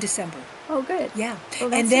starts in December. Oh, good. Yeah, Well,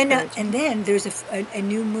 that's and then there's a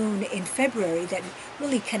new moon in February that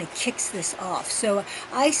really kind of kicks this off. So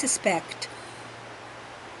I suspect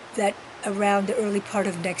that around the early part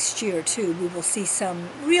of next year too, we will see some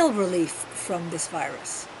real relief from this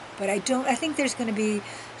virus. But I think there's going to be,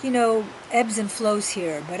 ebbs and flows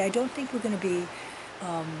here. But I don't think we're going to be.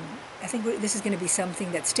 I think this is going to be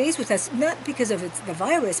something that stays with us, not because of the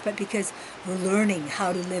virus, but because we're learning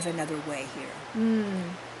how to live another way here.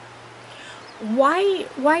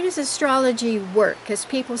 Why does astrology work? Because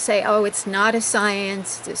people say, oh, it's not a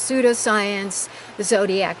science, it's a pseudoscience, the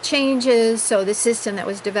zodiac changes, so the system that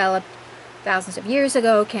was developed thousands of years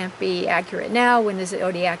ago can't be accurate now when the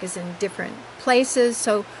zodiac is in different places.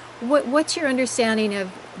 So what's your understanding of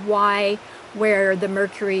why where the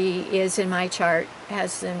Mercury is in my chart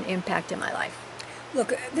has an impact in my life?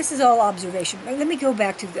 Look, this is all observation. Let me go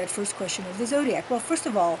back to that first question of the zodiac. Well, first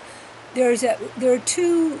of all, there are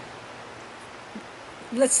two,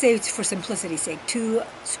 let's say it's for simplicity's sake, two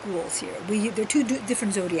schools here. There are two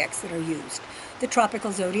different zodiacs that are used. The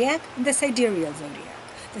tropical zodiac and the sidereal zodiac.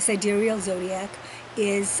 The sidereal zodiac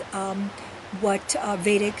is what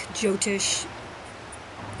Vedic, Jyotish,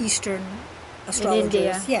 Eastern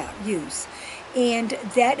astrologers use. And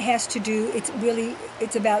that has to do,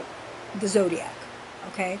 it's about the zodiac,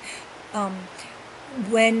 okay?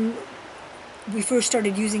 When we first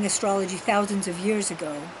started using astrology thousands of years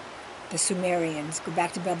ago, the Sumerians, go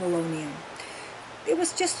back to Babylonian, it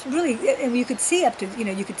was just really, and you could see up to,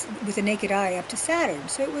 you could, with the naked eye, up to Saturn.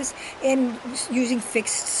 So it was, and using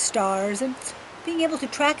fixed stars and being able to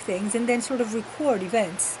track things and then sort of record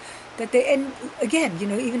events and again,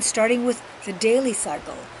 even starting with the daily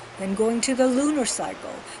cycle, then going to the lunar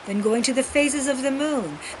cycle, then going to the phases of the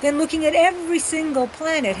moon, then looking at every single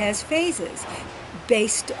planet has phases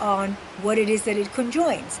based on what it is that it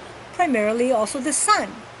conjoins, primarily also the sun.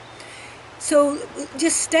 So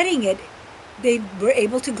just studying it, they were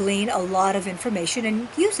able to glean a lot of information and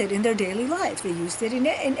use it in their daily lives. They used it in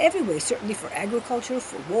every way, certainly for agriculture,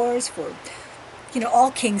 for wars, for, all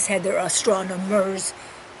kings had their astronomers,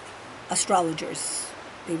 astrologers.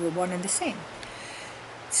 They were one and the same.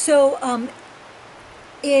 So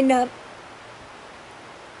in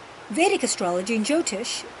Vedic astrology, in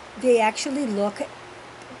Jyotish, they actually look,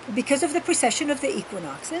 because of the precession of the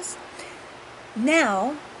equinoxes,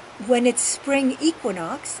 now when it's spring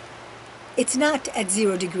equinox, it's not at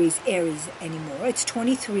 0 degrees Aries anymore. It's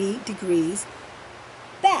 23 degrees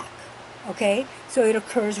back, okay? So it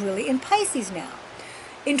occurs really in Pisces now.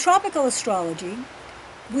 In tropical astrology,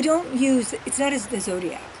 we don't use, it's not as the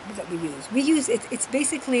zodiac that we use. We use, it's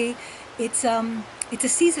basically, it's a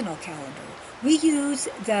seasonal calendar. We use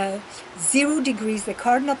the 0 degrees, the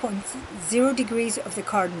cardinal points, 0 degrees of the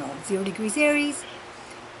cardinal, 0 degrees Aries,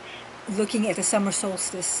 looking at the summer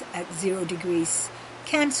solstice at 0 degrees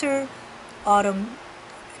Cancer, autumn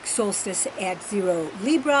solstice at 0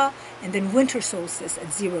 Libra, and then winter solstice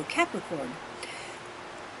at 0 Capricorn.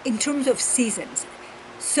 In terms of seasons.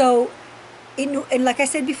 So, and like I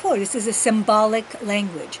said before, this is a symbolic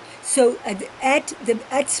language. So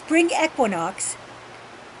at spring equinox,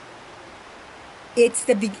 it's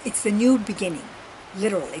the new beginning,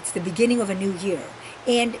 literally. It's the beginning of a new year.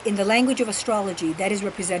 And in the language of astrology, that is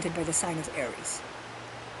represented by the sign of Aries,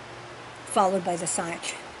 followed by the sign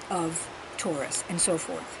of Taurus, and so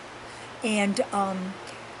forth. And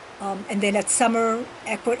then at summer,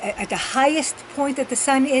 at the highest point that the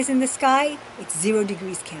sun is in the sky, it's 0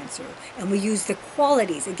 degrees Cancer. And we use the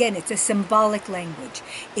qualities. Again, it's a symbolic language.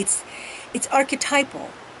 It's archetypal.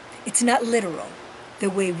 It's not literal, the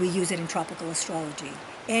way we use it in tropical astrology.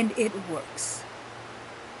 And it works.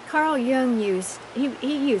 Carl Jung used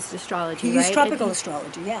astrology, He right? used tropical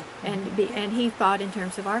astrology, yeah. And he thought in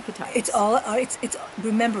terms of archetypes. It's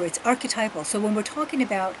remember, it's archetypal. So when we're talking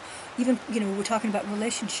about, even, we were talking about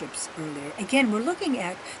relationships earlier. Again, we're looking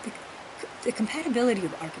at the compatibility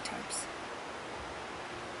of archetypes.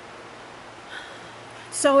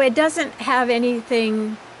 So it doesn't have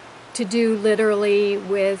anything to do literally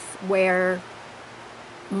with where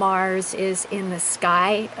Mars is in the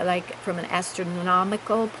sky, like from an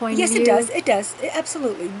astronomical point of view? Yes, it does,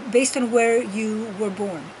 absolutely, based on where you were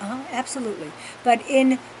born, absolutely. But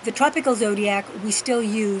in the tropical zodiac, we still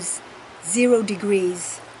use 0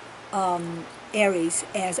 degrees Aries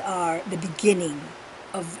as the beginning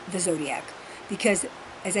of the zodiac, because,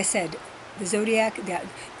 as I said, the zodiac,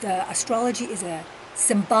 the astrology is a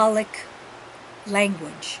symbolic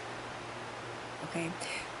language. Okay,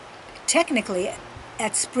 technically,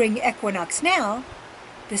 at spring equinox now,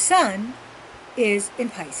 the sun is in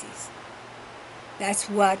Pisces. That's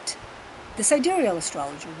what the sidereal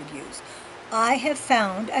astrologer would use.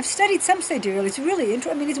 I've studied some sidereal. It's really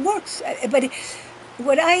interesting. I mean, it works.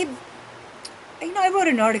 But I wrote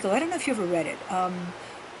an article. I don't know if you ever read it.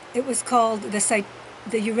 It was called the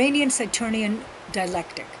Uranian-Saturnian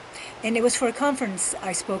Dialectic, and it was for a conference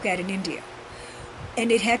I spoke at in India,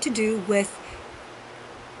 and it had to do with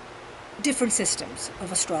different systems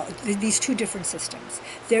of astrology, these two different systems.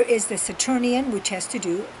 There is the Saturnian, which has to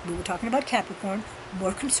do, we were talking about Capricorn,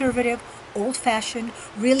 more conservative, old-fashioned,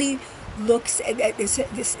 really looks at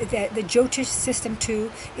the Jyotish system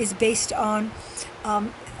too is based on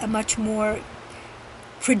a much more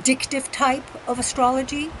predictive type of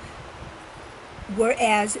astrology,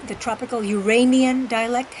 whereas the tropical Uranian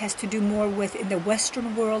dialect has to do more with, in the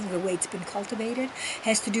Western world, the way it's been cultivated,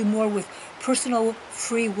 has to do more with personal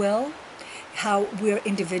free will, how we're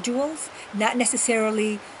individuals, not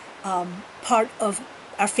necessarily part of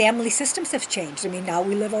our family systems have changed. I mean, now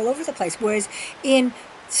we live all over the place, whereas in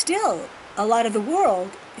still a lot of the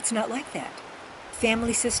world, it's not like that.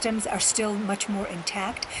 Family systems are still much more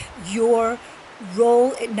intact. Your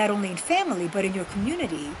role, not only in family, but in your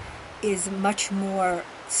community, is much more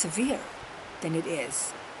severe than it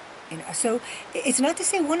is. So it's not to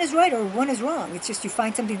say one is right or one is wrong. It's just you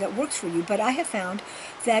find something that works for you. But I have found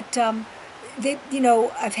that,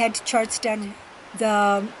 I've had charts done.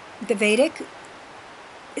 The Vedic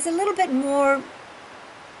is a little bit more,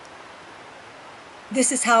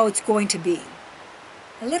 this is how it's going to be.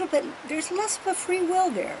 A little bit, there's less of a free will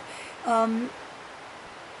there.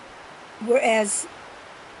 Whereas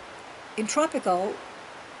in tropical,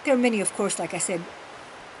 there are many, of course, like I said,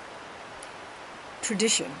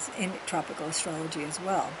 traditions in tropical astrology as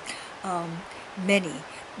well. Many.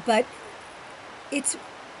 But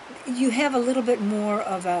you have a little bit more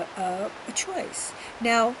of a choice.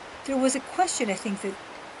 Now, there was a question, I think, that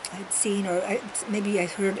I'd seen, or maybe I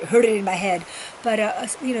heard it in my head, but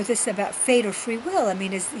this about fate or free will. I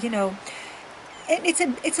mean, it's a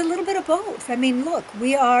little bit of both. I mean, look,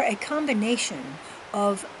 we are a combination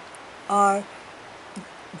of our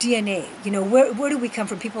DNA. Where do we come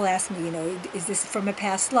from? People ask me, is this from a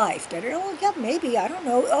past life? Oh, yeah, maybe. I don't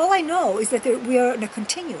know. All I know is that we are in a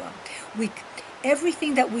continuum.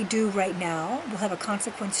 Everything that we do right now will have a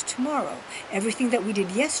consequence tomorrow. Everything that we did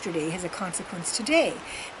yesterday has a consequence today.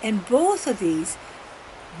 And both of these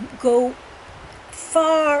go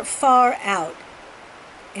far, far out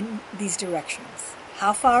in these directions.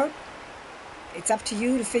 How far? It's up to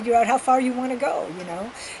you to figure out how far you want to go,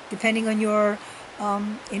 depending on your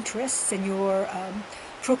interests and your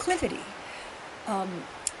proclivity.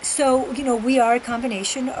 So, we are a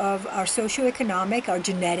combination of our socioeconomic, our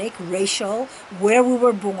genetic, racial, where we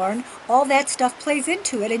were born, all that stuff plays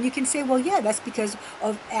into it. And you can say, well, yeah, that's because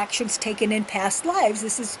of actions taken in past lives.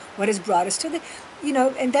 This is what has brought us to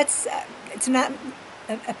and that's, it's not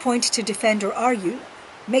a point to defend or argue.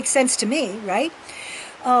 Makes sense to me, right?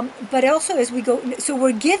 But also as we go, so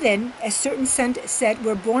we're given a certain set,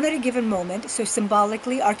 we're born at a given moment, so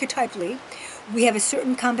symbolically, archetypally, we have a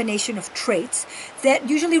certain combination of traits that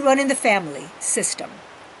usually run in the family system,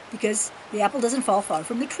 because the apple doesn't fall far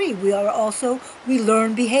from the tree. We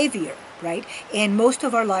learn behavior, right? And most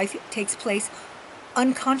of our life takes place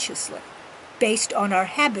unconsciously, based on our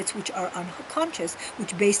habits, which are unconscious,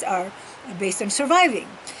 which are based on surviving.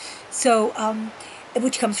 So,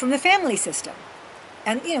 which comes from the family system.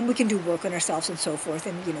 And we can do work on ourselves and so forth,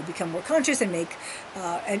 and become more conscious and make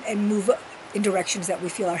and move in directions that we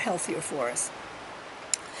feel are healthier for us.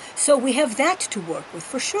 So we have that to work with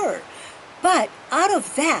for sure. But out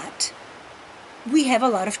of that, we have a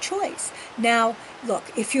lot of choice. Now, look,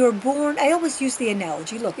 if you're born, I always use the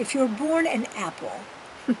analogy, look, if you're born an apple,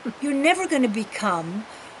 you're never going to become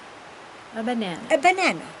a banana. But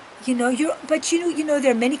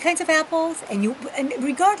there are many kinds of apples, and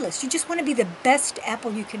regardless, you just want to be the best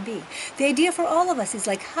apple you can be. The idea for all of us is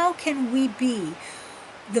like, how can we be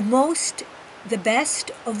the best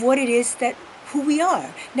of what it is who we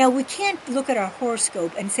are? Now, we can't look at our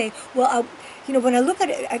horoscope and say, well, when I look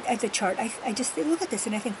at the chart, I just look at this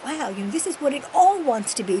and I think, wow, this is what it all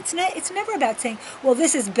wants to be. It's never about saying, well,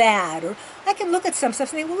 this is bad, or I can look at some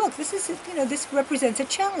stuff and say, well, look, this is, this represents a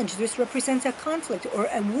challenge, this represents a conflict or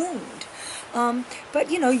a wound. But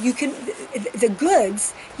you can, the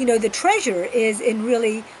goods, the treasure is in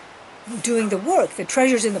really doing the work. The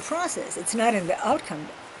treasure's in the process. It's not in the outcome.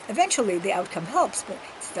 Eventually, the outcome helps, but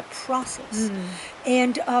it's the process.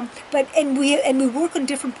 And we work on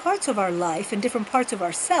different parts of our life and different parts of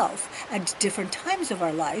ourself at different times of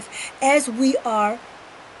our life as we are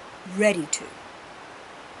ready to.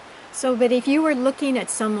 So, but if you were looking at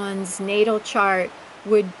someone's natal chart,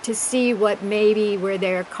 to see what maybe were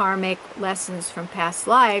their karmic lessons from past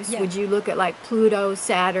lives, Yeah. would you look at like Pluto,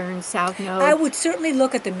 Saturn, South Node? I would certainly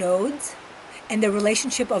look at the nodes and the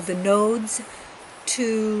relationship of the nodes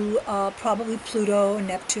to probably Pluto and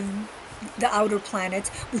Neptune, the outer planets,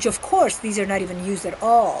 which of course these are not even used at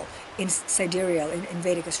all in sidereal, in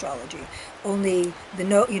Vedic astrology. Only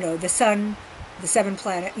the sun, the seven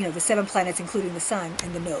planets including the sun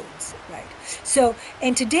and the nodes, right? So,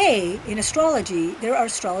 and today in astrology, there are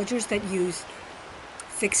astrologers that use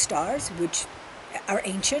fixed stars, which are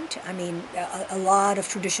ancient. I mean, a lot of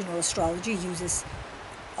traditional astrology uses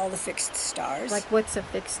all the fixed stars. Like what's a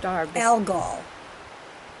fixed star? Algol.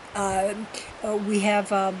 We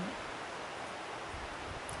have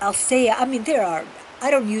Althea. I mean, I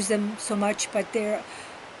don't use them so much, but there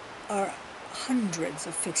are hundreds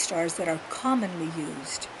of fixed stars that are commonly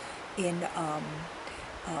used in.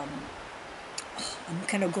 I'm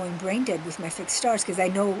kind of going brain dead with my fixed stars because I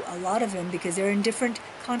know a lot of them because they're in different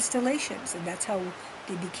constellations, and that's how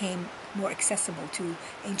they became more accessible to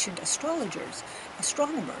ancient astrologers,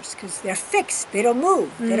 astronomers, because they're fixed. They don't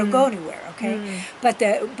move. They don't go anywhere. Okay, but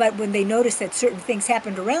when they noticed that certain things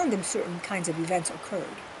happened around them, certain kinds of events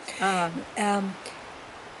occurred.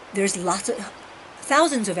 There's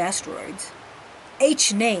thousands of asteroids,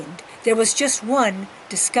 H named. There was just one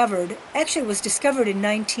discovered. Actually, it was discovered in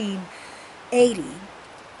 1980,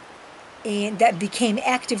 and that became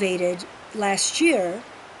activated last year.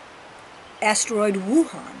 Asteroid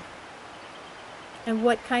Wuhan. And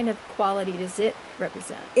what kind of quality does it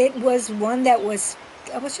represent? It was one that was.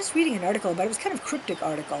 I was just reading an article, but it was kind of cryptic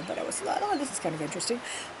article. But I was like, oh, this is kind of interesting.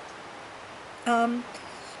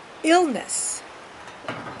 Illness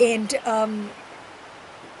and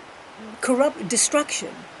corrupt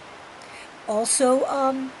destruction. Also,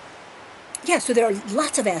 so there are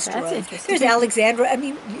lots of asteroids. That's interesting. There's Alexandra. I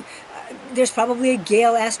mean, there's probably a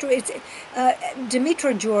Gale asteroid. It's,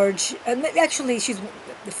 Demetra George. Actually, she's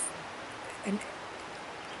a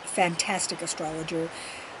fantastic astrologer,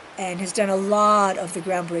 and has done a lot of the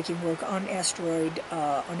groundbreaking work on asteroids.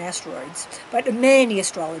 But many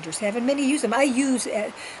astrologers have, and many use them. I use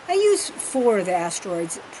 4 of the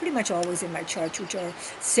asteroids pretty much always in my charts, which are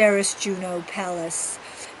Ceres, Juno, Pallas,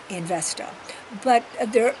 and Vesta. But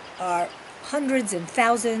there are hundreds and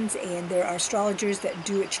thousands, and there are astrologers that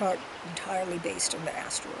do a chart entirely based on the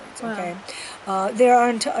asteroids. Okay, there are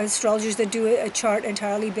astrologers that do a chart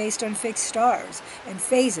entirely based on fixed stars and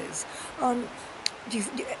phases.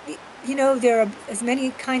 There are as many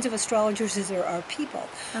kinds of astrologers as there are people.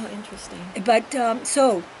 Oh, interesting. But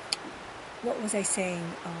so, what was I saying?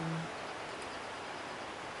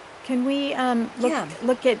 Can we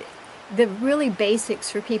look at the really basics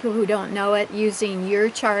for people who don't know it, using your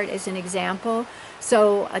chart as an example?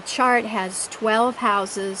 So a chart has 12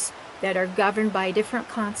 houses that are governed by different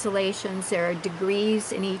constellations. There are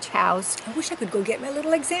degrees in each house. I wish I could go get my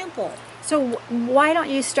little example. So why don't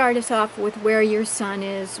you start us off with where your sun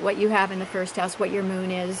is, what you have in the first house, what your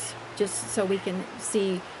moon is, just so we can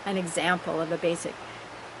see an example of a basic,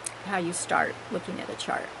 how you start looking at a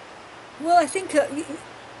chart. Well, I think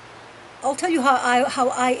I'll tell you how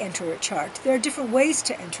I enter a chart. There are different ways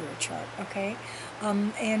to enter a chart, okay?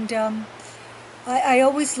 I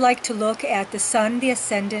always like to look at the sun, the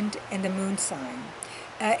ascendant, and the moon sign.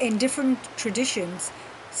 In different traditions,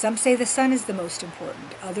 some say the sun is the most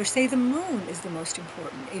important. Others say the moon is the most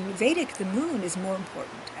important. In Vedic, the moon is more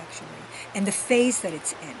important, actually, and the phase that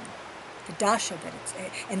it's in, the dasha that it's in,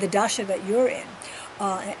 and the dasha that you're in,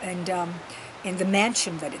 and the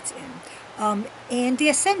mansion that it's in, and the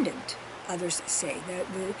ascendant. Others say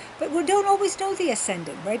but we don't always know the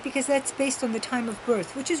ascendant, right? Because that's based on the time of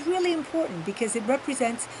birth, which is really important because it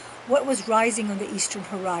represents what was rising on the eastern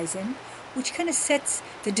horizon, which kind of sets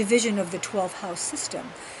the division of the 12-house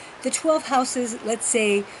system. The 12 houses, let's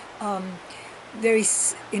say, very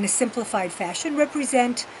in a simplified fashion,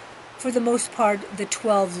 represent, for the most part, the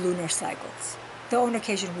 12 lunar cycles. Though on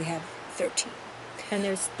occasion we have 13. And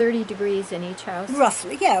there's 30 degrees in each house?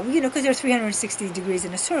 Roughly, yeah, because there's 360 degrees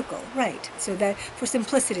in a circle, right? So that, for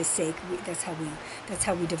simplicity's sake, that's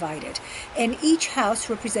how we divide it. And each house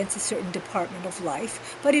represents a certain department of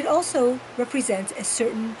life, but it also represents a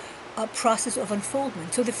certain process of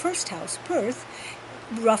unfoldment. So the first house, birth,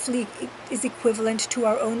 roughly is equivalent to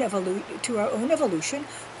our own evolution,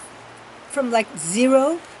 from like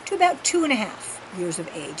 0 to about 2.5 years of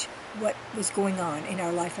age, what was going on in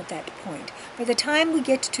our life at that point. By the time we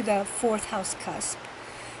get to the 4th house cusp,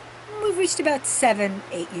 we've reached about 7,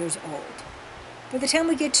 8 years old. By the time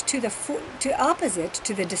we get to the opposite,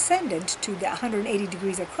 to the descendant, to the 180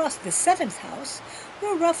 degrees across, the 7th house,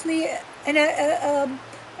 we're roughly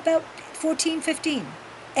about 14, 15,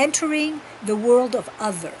 entering the world of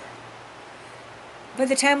other. By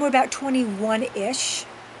the time we're about 21-ish,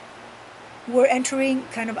 we're entering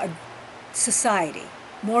kind of a society,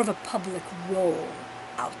 more of a public role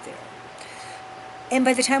out there. And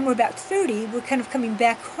by the time we're about 30, we're kind of coming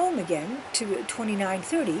back home again to 29,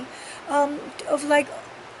 30, of like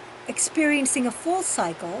experiencing a full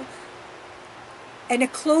cycle, and a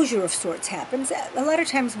closure of sorts happens. A lot of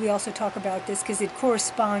times we also talk about this because it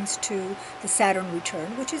corresponds to the Saturn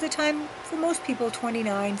return, which is a time for most people,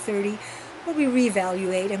 29, 30, where we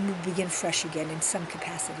reevaluate and we begin fresh again in some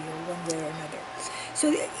capacity or one way or another.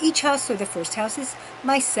 So each house, so the 1st house is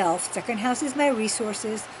myself, 2nd house is my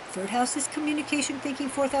resources, 3rd house is communication, thinking,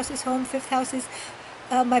 4th house is home, 5th house is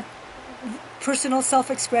my personal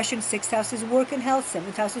self-expression, 6th house is work and health,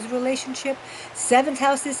 7th house is relationship, 7th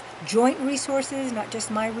house is joint resources, not just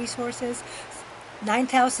my resources,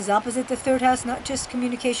 9th house is opposite the 3rd house, not just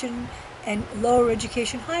communication and lower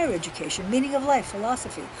education, higher education, meaning of life,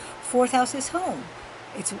 philosophy. 4th house is home.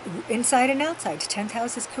 It's inside and outside. 10th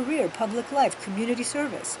house is career, public life, community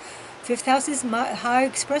service. 5th house is how I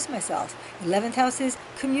express myself. 11th house is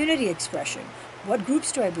community expression. What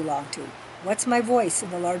groups do I belong to? What's my voice in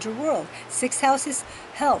the larger world? 6th house is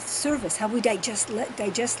health, service, how we digest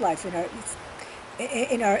life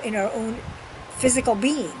in our own physical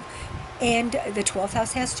being. And the 12th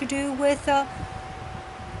house has to do with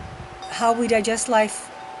how we digest life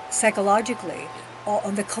psychologically,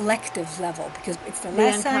 on the collective level, because it's the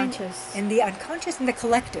last sign, and the unconscious and the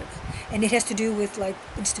collective, and it has to do with like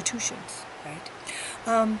institutions, right?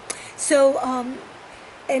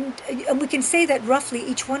 And we can say that roughly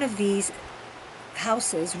each one of these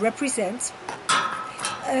houses represents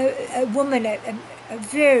a woman, a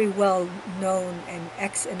very well known and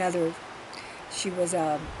she was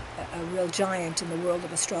a real giant in the world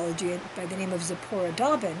of astrology by the name of Zipporah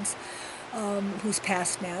Dobbins, who's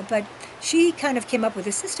passed now, but she kind of came up with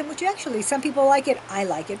a system which actually, some people like it, I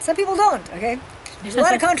like it, some people don't, okay? There's a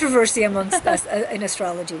lot of controversy amongst us in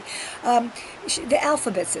astrology. The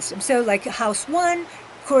alphabet system, so like house 1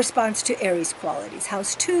 corresponds to Aries qualities,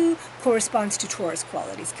 house 2 corresponds to Taurus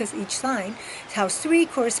qualities, because each sign, house 3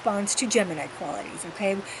 corresponds to Gemini qualities,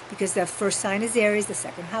 okay? Because the first sign is Aries, the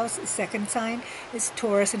second sign is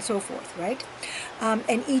Taurus, and so forth, right?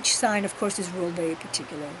 And each sign, of course, is ruled by a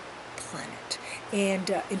particular planet.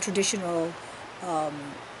 And in traditional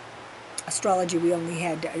astrology, we only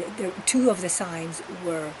had 2 of the signs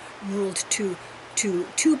were ruled two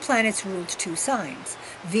planets ruled 2 signs.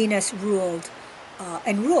 Venus ruled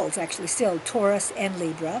and rules actually still Taurus and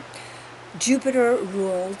Libra. Jupiter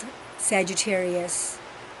ruled Sagittarius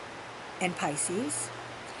and Pisces,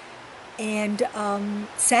 and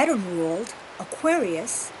Saturn ruled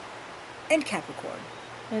Aquarius and Capricorn.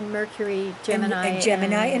 And Mercury,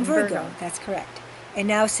 Gemini, and Virgo. That's correct. And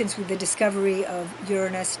now, since with the discovery of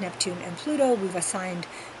Uranus, Neptune, and Pluto, we've assigned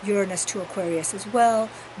Uranus to Aquarius as well,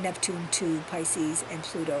 Neptune to Pisces, and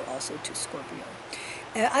Pluto also to Scorpio.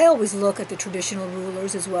 I always look at the traditional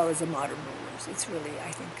rulers as well as the modern rulers. It's really,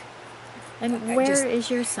 I think. And where is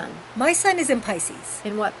your sun? My sun is in Pisces.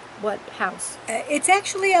 In what house? It's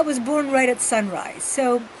actually, I was born right at sunrise.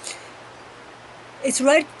 So it's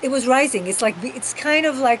right, it was rising. It's kind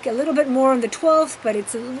of like a little bit more on the 12th, but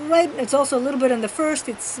it's also a little bit on the 1st.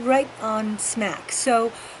 It's right on smack.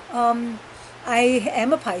 So I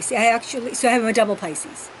am a Pisces. So I'm a double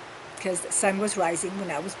Pisces, because the sun was rising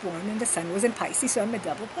when I was born, and the sun was in Pisces, so I'm a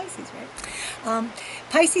double Pisces, right?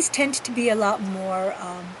 Pisces tend to be a lot more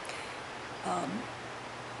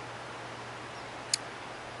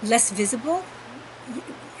less visible,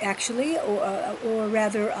 actually, or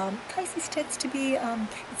rather, Pisces tends to be,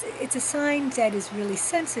 it's a sign that is really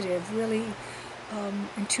sensitive, really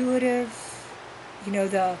intuitive. You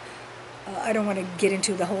know, I don't want to get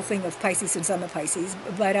into the whole thing of Pisces since I'm a Pisces,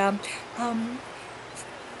 but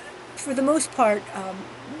for the most part,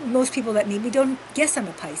 most people that meet me don't guess I'm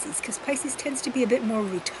a Pisces, because Pisces tends to be a bit more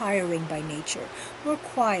retiring by nature, more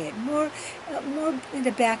quiet, more in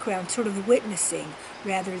the background, sort of witnessing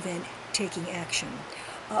rather than taking action.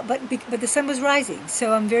 But the sun was rising,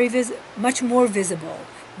 so I'm much more visible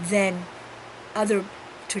than other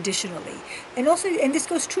traditionally. And also, and this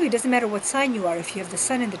goes true, it doesn't matter what sign you are, if you have the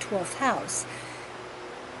sun in the 12th house,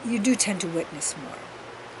 you do tend to witness more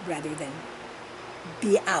rather than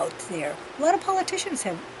be out there. A lot of politicians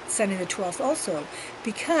have Sun in the 12th also,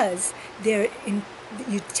 because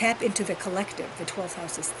you tap into the collective. The 12th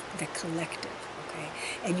house is the collective, okay?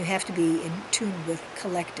 And you have to be in tune with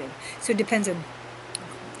collective. So it depends on,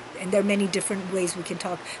 and there are many different ways we can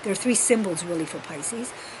talk. There are three symbols really for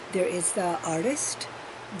Pisces. There is the artist,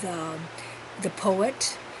 the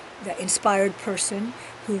poet, the inspired person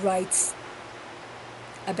who writes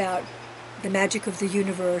about the magic of the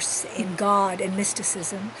universe and God and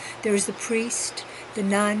mysticism. There is the priest, the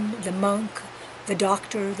nun, the monk, the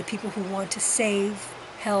doctor, the people who want to save,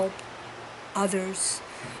 help others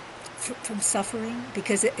from suffering.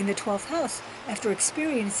 Because in the 12th house, after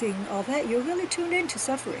experiencing all that, you're really tuned into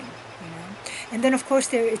suffering, you know. And then, of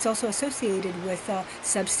course, it's also associated with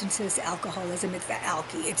substances, alcoholism. It's the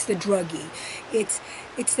alky, it's the druggie, it's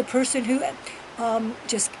the person who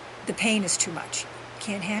just the pain is too much.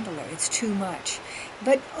 Can't handle it. It's too much.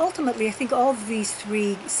 But ultimately, I think all of these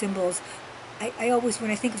three symbols, I always, when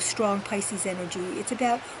I think of strong Pisces energy, it's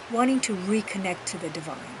about wanting to reconnect to the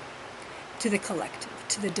divine, to the collective,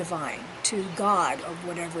 to the divine, to God, or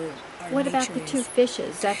whatever our What nature about the is. two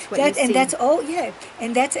fishes? That's what you see. And that's all, yeah.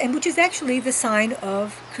 And which is actually the sign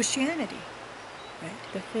of Christianity, right?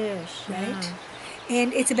 The fish, Right? yeah.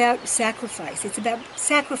 And it's about sacrifice. It's about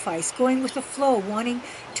sacrifice, going with the flow, wanting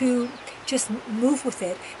to just move with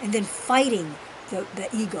it, and then fighting the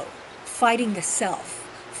ego, fighting the self,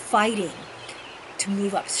 fighting to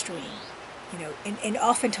move upstream. You know, and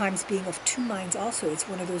oftentimes being of two minds also. It's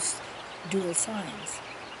one of those dual signs.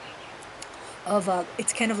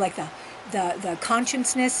 It's kind of like the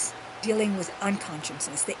consciousness dealing with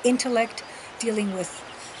unconsciousness, the intellect dealing with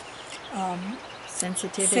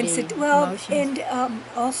Sensitivity, emotions. emotions.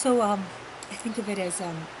 Also, I think of it as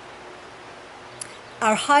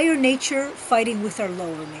our higher nature fighting with our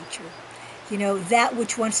lower nature. You know, that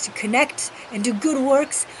which wants to connect and do good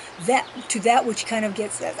works, that which kind of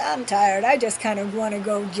gets, I'm tired, I just kind of want to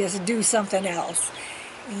go just do something else.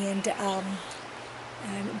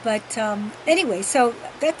 Anyway, so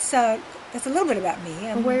that's a little bit about me.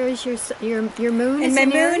 Where is your moon? And is my in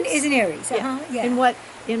moon Aries? is in Aries. Yeah. Yeah.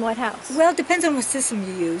 In what house? Well, it depends on what system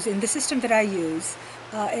you use. In the system that I use,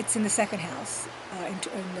 it's in the second house,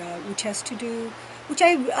 which has to do, which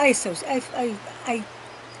I associate.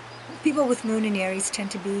 People with moon in Aries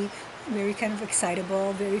tend to be very kind of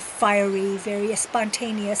excitable, very fiery, very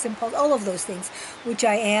spontaneous, impulse, all of those things, which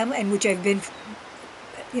I am and which I've been.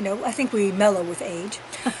 You know, I think we mellow with age.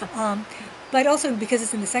 But also because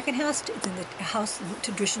it's in the second house, it's in the house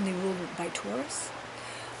traditionally ruled by Taurus.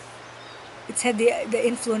 It's had the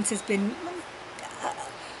influence has been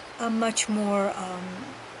a much more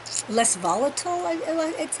less volatile,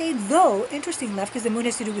 I'd say. Though interesting enough, because the moon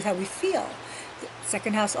has to do with how we feel. The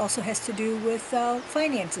second house also has to do with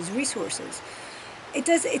finances, resources.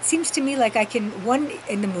 It seems to me like and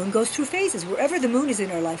the moon goes through phases. Wherever the moon is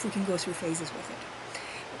in our life, we can go through phases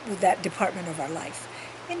with that department of our life.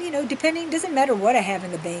 And, you know, doesn't matter what I have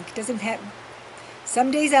in the bank,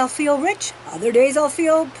 some days I'll feel rich, other days I'll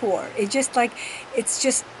feel poor. It's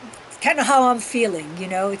just kind of how I'm feeling, you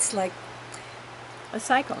know. It's like A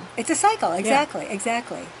cycle. it's a cycle. Exactly.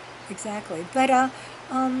 But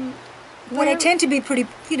I tend to be pretty,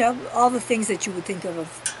 you know, all the things that you would think of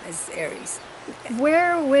as Aries.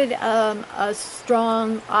 Where would a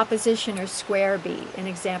strong opposition or square be an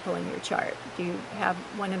example in your chart? Do you have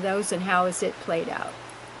one of those, and how is it played out?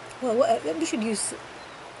 Well, we should use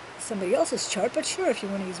somebody else's chart, but sure, if you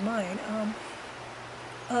want to use mine.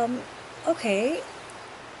 Okay,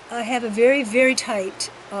 I have a very, very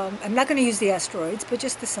tight, I'm not going to use the asteroids, but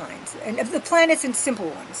just the signs. And the planets and simple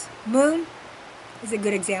ones. Moon is a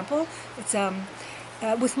good example. It's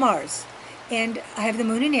with Mars. And I have the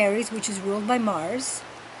moon in Aries, which is ruled by Mars,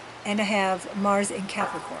 and I have Mars in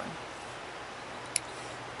Capricorn.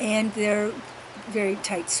 And they're very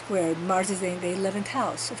tight squared. Mars is in the 11th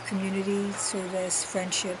house of community, service,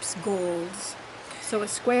 friendships, goals. So a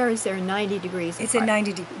square is there 90 degrees apart. It's a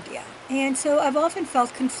 90 degree, yeah. And so I've often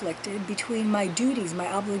felt conflicted between my duties, my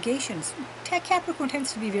obligations. Capricorn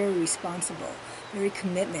tends to be very responsible, very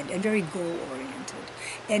commitment, and very goal-oriented.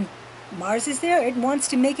 And Mars is there. It wants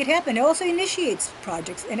to make it happen. It also initiates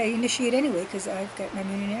projects, and I initiate anyway because I've got my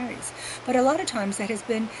moon in Aries. But a lot of times that has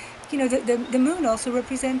been, you know, the moon also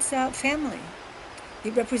represents family.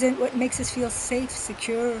 It represents what makes us feel safe,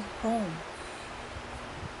 secure, home,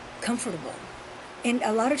 comfortable. And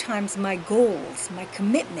a lot of times my goals, my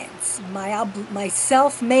commitments, my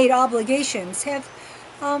self-made obligations have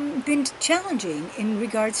been challenging in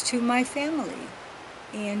regards to my family.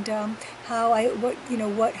 And how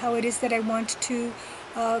it is that I want to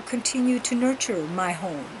continue to nurture my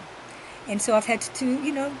home, And so I've had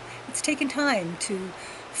to, it's taken time to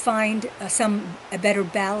find a better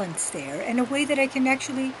balance there, and a way that I can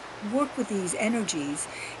actually work with these energies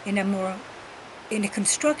in a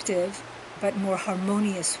constructive but more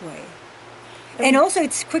harmonious way. And also,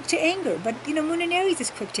 it's quick to anger. But Moon in Aries is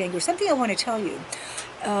quick to anger. Something I want to tell you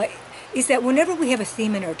is that whenever we have a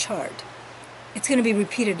theme in our chart, it's going to be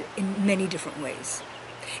repeated in many different ways.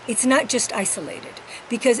 It's not just isolated,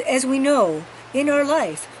 because as we know, in our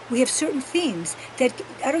life, we have certain themes that,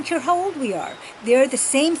 I don't care how old we are, they're the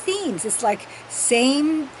same themes. It's like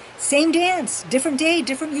same dance, different day,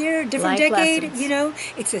 different year, different Life decade, lessons.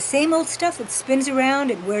 It's the same old stuff that spins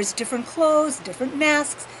around. It wears different clothes, different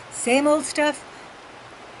masks, same old stuff,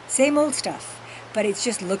 but it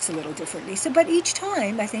just looks a little differently. So, but each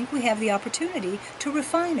time, I think we have the opportunity to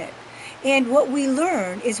refine it. And what we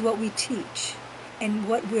learn is what we teach, and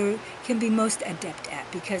what we can be most adept at,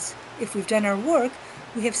 because if we've done our work,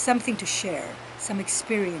 we have something to share, some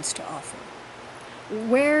experience to offer.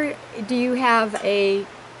 Where do you have a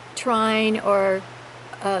trine or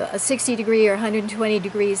a 60 degree or 120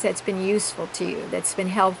 degrees that's been useful to you, that's been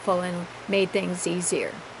helpful and made things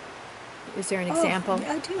easier? Is there an example?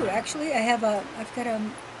 I do, actually. I've got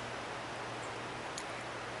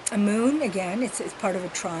a moon, again, it's part of a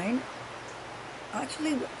trine.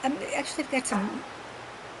 Actually, I've got some.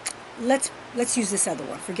 Let's use this other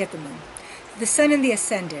one. Forget the moon. The sun and the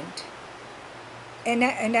ascendant. And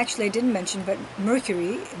actually, I didn't mention, but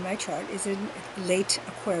Mercury in my chart is in late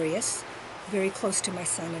Aquarius, very close to my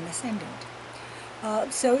sun and ascendant.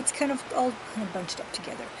 So it's kind of all kind of bunched up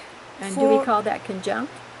together. And do we call that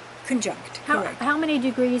conjunct? Conjunct. Correct. How many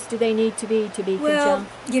degrees do they need to be Well,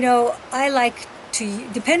 conjunct? I like to,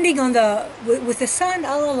 depending on with the sun,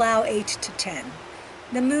 I'll allow 8 to 10.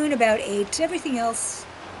 The moon about 8. Everything else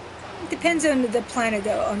depends on the planet,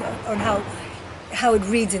 on how it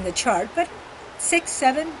reads in the chart. But 6,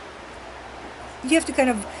 7. You have to kind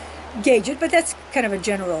of gauge it, but that's kind of a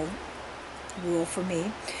general rule for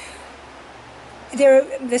me.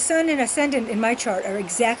 The sun and ascendant in my chart are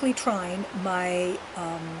exactly trine my,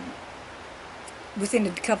 within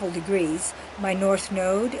a couple degrees, my north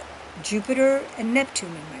node, Jupiter and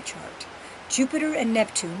Neptune in my chart. Jupiter and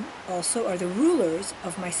Neptune also are the rulers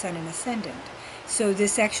of my sun and ascendant. So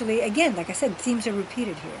this actually, again, like I said, themes are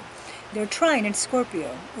repeated here. They're trine in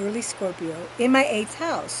Scorpio, early Scorpio, in my 8th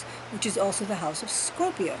house, which is also the house of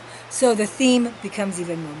Scorpio. So the theme becomes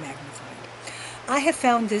even more magnified. I have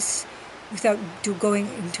found this, without going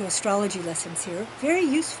into astrology lessons here, very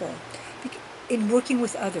useful in working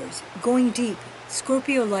with others, going deep.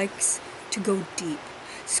 Scorpio likes to go deep.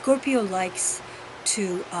 Scorpio likes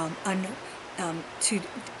to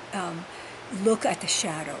look at the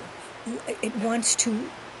shadow. It wants to,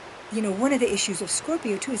 one of the issues of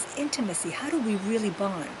Scorpio too is intimacy. How do we really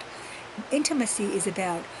bond? Intimacy is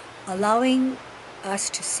about allowing us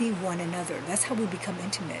to see one another. That's how we become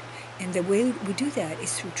intimate. And the way we do that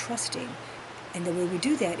is through trusting. And the way we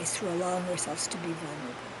do that is through allowing ourselves to be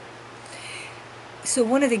vulnerable. So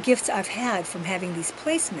one of the gifts I've had from having these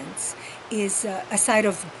placements is, aside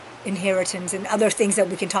of inheritance and other things that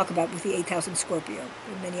we can talk about with the 8th house in Scorpio,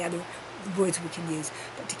 and many other words we can use,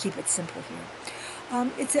 but to keep it simple here.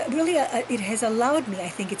 It has allowed me, I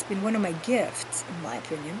think it's been one of my gifts, in my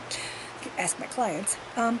opinion, ask my clients,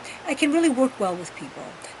 I can really work well with people,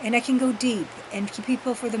 and I can go deep, and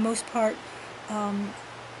people, for the most part,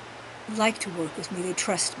 like to work with me. They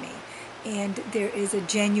trust me, and there is a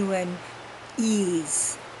genuine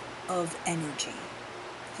ease of energy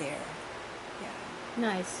there. Yeah.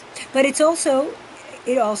 Nice. But it also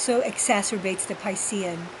exacerbates the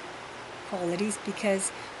Piscean qualities,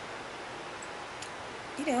 because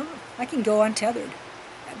I can go untethered.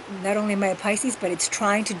 Not only am I a Pisces, but it's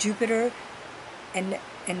trine to Jupiter and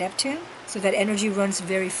Neptune, so that energy runs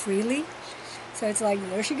very freely. So it's like,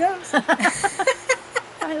 there she goes.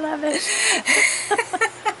 I love it.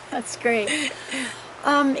 That's great.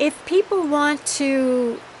 If people want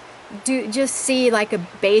to just see like a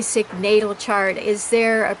basic natal chart, is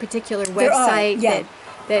there a particular website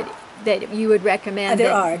that you would recommend?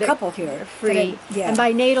 There are a couple here. Free. And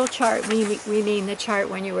by natal chart, we mean the chart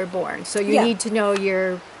when you were born. So you need to know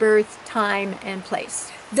your birth, time, and place.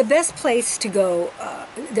 The best place to go,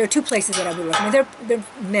 there are 2 places that I would recommend. There are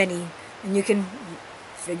many, and you can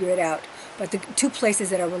figure it out. But the 2 places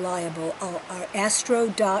that are reliable are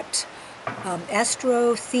astrotheme.com,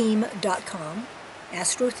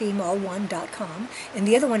 astrotheme.com, and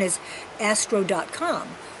the other one is astro.com,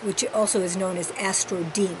 which also is known as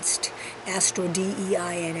Astrodienst, Astro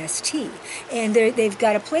Deinst. And they've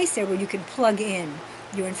got a place there where you can plug in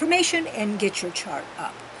your information and get your chart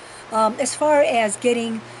up. As far as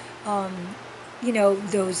getting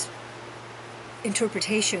Those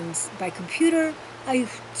interpretations by computer, I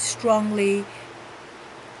strongly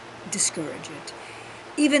discourage it.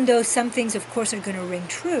 Even though some things, of course, are going to ring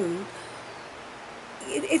true,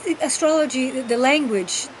 astrology, the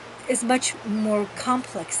language, is much more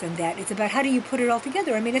complex than that. It's about how do you put it all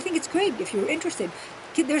together. I mean, I think it's great if you're interested.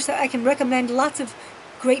 I can recommend lots of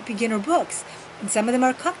great beginner books, and some of them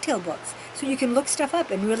are cocktail books. So you can look stuff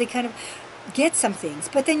up and really kind of get some things.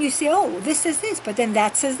 But then you say, oh, this says this, but then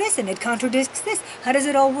that says this, and it contradicts this. How does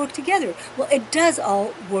it all work together? Well, it does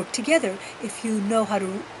all work together if you know how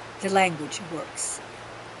the language works.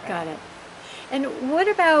 Got it. And what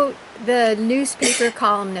about the newspaper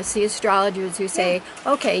columnists, the astrologers who say,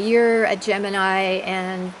 okay, you're a Gemini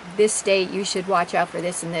and this date you should watch out for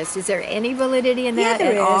this and this. Is there any validity in that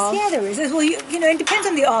at all? Yeah, there is. Well, it depends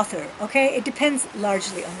on the author, okay? It depends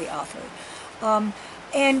largely on the author.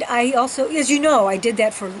 And I also, as you know, I did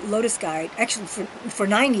that for Lotus Guide, actually for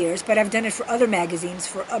 9 years, but I've done it for other magazines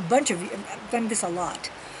for a bunch of years. I've done this a lot.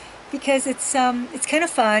 Because it's kind of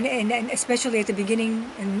fun, and especially at the beginning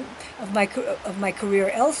of my career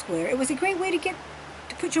elsewhere, it was a great way to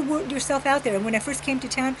put yourself out there. And when I first came to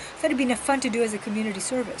town, I thought it'd be fun to do as a community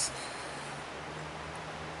service.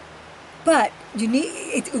 But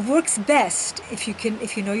it works best if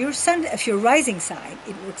you know your sun, if your rising sign.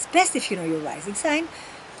 It works best if you know your rising sign.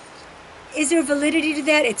 Is there validity to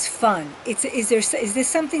that? It's fun. Is this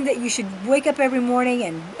something that you should wake up every morning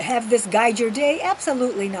and have this guide your day?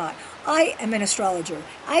 Absolutely not. I am an astrologer.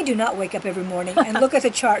 I do not wake up every morning and look at the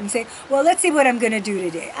chart and say, well, let's see what I'm going to do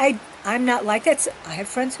today. I'm not like that. I have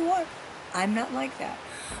friends who are. I'm not like that.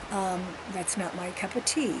 That's not my cup of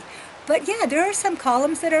tea. But yeah, there are some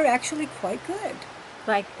columns that are actually quite good.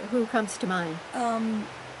 Like, who comes to mind? Well,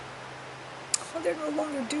 they're no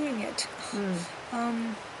longer doing it.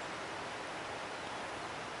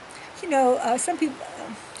 Some people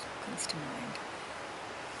comes to mind.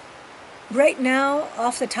 Right now,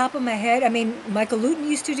 off the top of my head, I mean, Michael Luton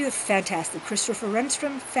used to do it, fantastic. Christopher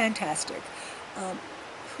Renstrom, fantastic.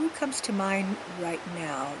 Who comes to mind right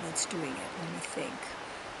now that's doing it? Let me think.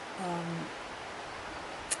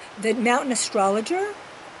 The Mountain Astrologer.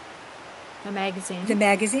 The magazine. The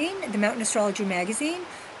Mountain Astrologer magazine,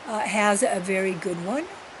 has a very good one.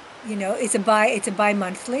 It's a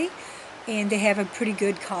bi-monthly. And they have a pretty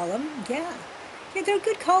good column. Yeah, there are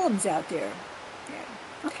good columns out there.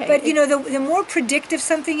 Yeah. Okay. But the more predictive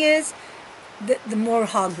something is, the more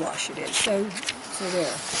hogwash it is. So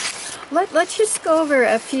there. Let's just go over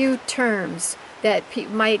a few terms that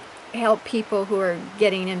might help people who are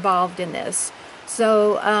getting involved in this.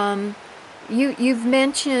 So you've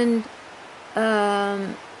mentioned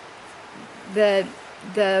the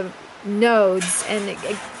nodes, and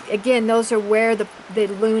again, those are where the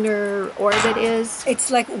lunar orbit is. It's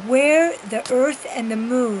like where the Earth and the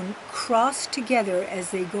Moon cross together as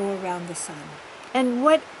they go around the Sun. And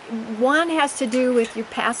what one has to do with your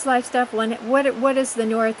past life stuff. What is the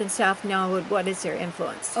North and South Node? What is their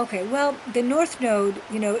influence? Okay, well, the North Node,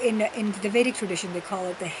 in the Vedic tradition, they call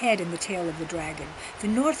it the head and the tail of the dragon. The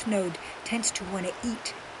North Node tends to want to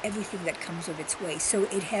eat everything that comes of its way. So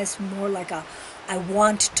it has more like I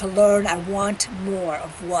want to learn, I want more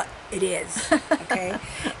of what it is, okay?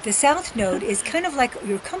 The South Node is kind of like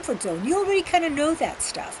your comfort zone. You already kind of know that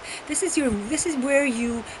stuff. This is where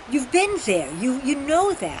you've been there. You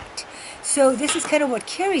know that. So this is kind of what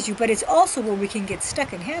carries you, but it's also where we can get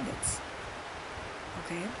stuck in habits,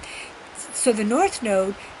 okay? So the North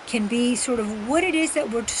Node can be sort of what it is that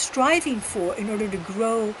we're striving for in order to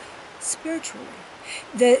grow spiritually.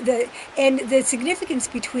 The significance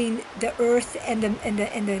between the Earth and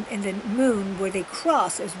the Moon, where they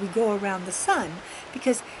cross as we go around the Sun,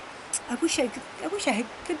 because I wish I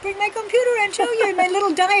could bring my computer and show you my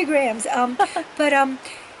little diagrams. But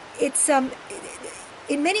it's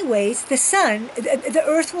in many ways the Sun, the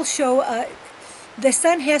Earth will show. The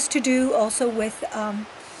Sun has to do also with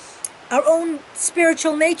our own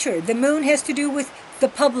spiritual nature. The Moon has to do with the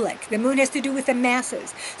public. The Moon has to do with the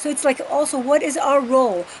masses. So it's like also, what is our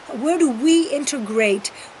role? Where do we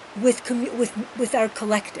integrate with our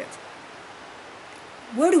collective?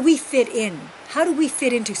 Where do we fit in? How do we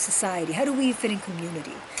fit into society? How do we fit in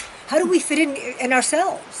community? How do we fit in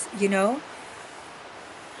ourselves?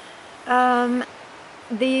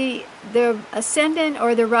 The ascendant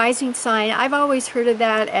or the rising sign, I've always heard of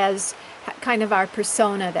that as kind of our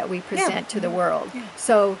persona that we present to the world. Yeah.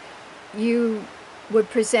 So you would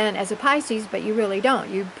present as a Pisces, but you really don't.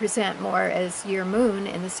 You present more as your moon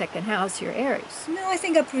in the second house, your Aries. No, I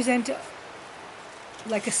think I present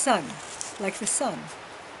like a sun, like the sun,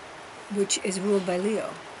 which is ruled by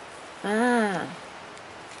Leo. Ah.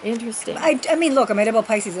 Interesting. I mean, look, I'm a double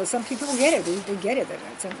Pisces. So some people get it. They get it.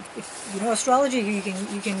 If you know astrology, you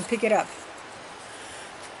can pick it up.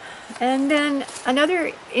 And then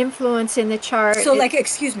another influence in the chart. So, like,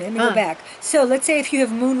 excuse me, let me go Uh. back. So, let's say if you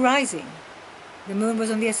have moon rising, the moon was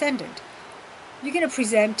on the ascendant. You're going to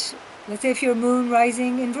present, let's say if you're moon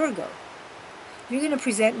rising in Virgo, you're going to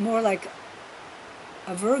present more like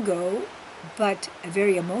a Virgo, but a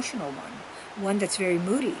very emotional one that's very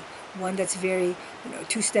moody, one that's very,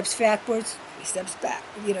 2 steps backwards, 3 steps back,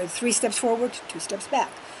 3 steps forward, 2 steps back.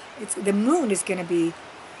 The moon is going to be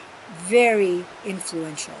very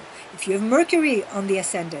influential. If you have Mercury on the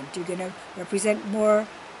ascendant, you're going to represent more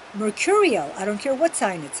mercurial. I don't care what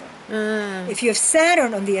sign it's in. If you have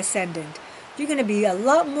Saturn on the ascendant, you're going to be a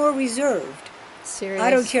lot more reserved. Serious. I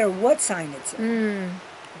don't care what sign it's in.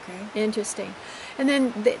 Okay. Interesting. And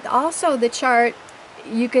then also the chart,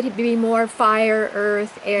 you could be more fire,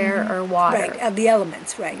 earth, air, or water. Right, the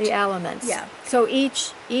elements, right. The elements. Yeah. So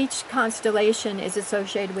each constellation is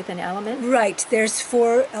associated with an element? Right. There's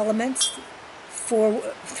 4 elements,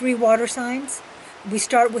 3 water signs. We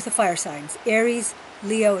start with the fire signs: Aries,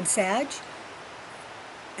 Leo, and Sag.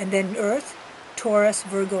 And then Earth, Taurus,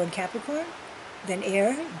 Virgo, and Capricorn. Then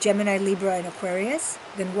air, Gemini, Libra, and Aquarius.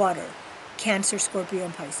 Then water, Cancer, Scorpio,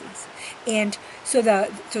 and Pisces. And so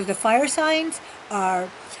the fire signs are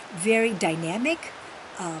very dynamic,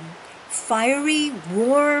 fiery,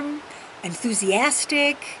 warm,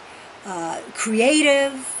 enthusiastic,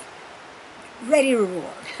 creative, ready to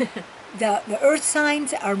roar. The earth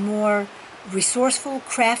signs are more resourceful,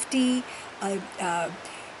 crafty.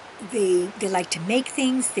 They like to make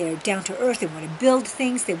things. They're down to earth. They want to build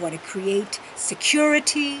things. They want to create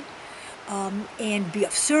security, and be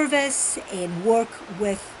of service and work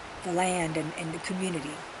with the land and the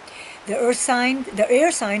community. The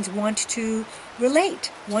air signs want to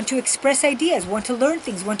relate, want to express ideas, want to learn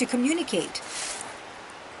things, want to communicate.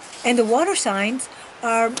 And the water signs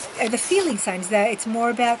are the feeling signs. That it's more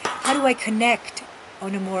about how do I connect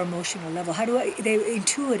on a more emotional level. They're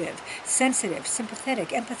intuitive, sensitive, sympathetic,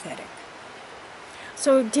 empathetic.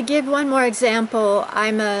 So to give one more example,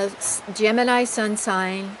 I'm a Gemini sun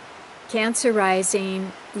sign, Cancer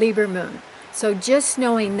rising, Libra moon. So just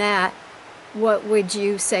knowing that, what would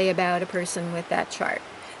you say about a person with that chart?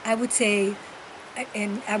 I would say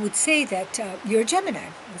that you're a Gemini.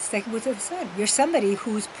 Let's take it with the sun. You're somebody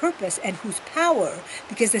whose purpose and whose power,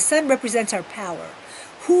 because the sun represents our power.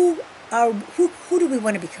 Who do we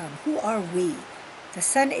want to become? Who are we? The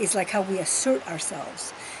sun is like how we assert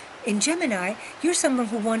ourselves. In Gemini, you're someone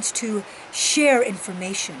who wants to share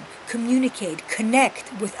information, communicate,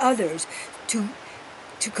 connect with others, to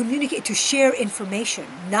communicate, to share information,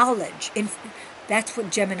 knowledge. That's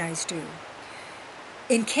what Geminis do.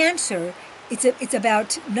 In Cancer, it's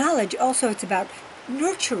about knowledge. Also, it's about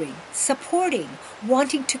nurturing, supporting,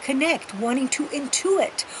 wanting to connect, wanting to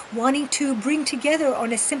intuit, wanting to bring together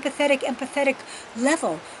on a sympathetic, empathetic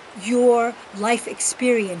level your life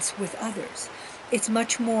experience with others. It's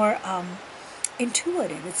much more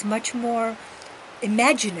intuitive. It's much more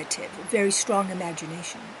imaginative, very strong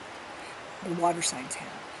imagination. The water signs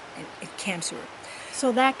have, and Cancer.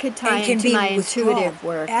 So that could tie And can into be my withdrawn. intuitive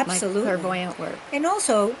work, Absolutely. my clairvoyant work. And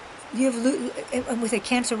also, you have with a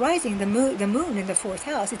Cancer rising, the moon in the 4th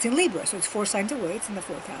house. It's in Libra, so it's 4 signs away. It's in the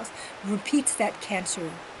 4th house. Repeats that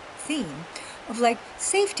Cancer theme of like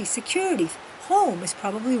safety, security. Home is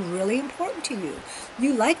probably really important to you.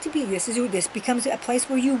 You like to be. This becomes a place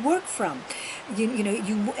where you work from.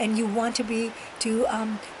 You want to be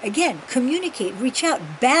again communicate, reach out.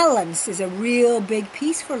 Balance is a real big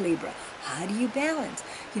piece for Libra. How do you balance?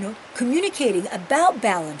 Communicating about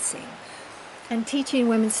balancing. And teaching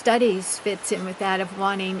women's studies fits in with that of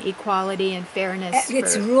wanting equality and fairness.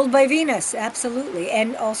 It's ruled by Venus, absolutely.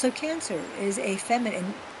 And also Cancer is a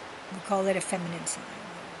feminine, we call it a feminine sign.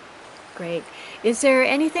 Great. Is there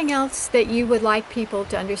anything else that you would like people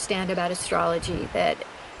to understand about astrology that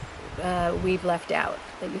we've left out,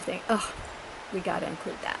 that you think, oh, we got to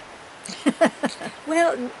include that?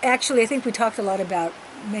 Well, actually, I think we talked a lot about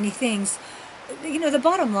many things. The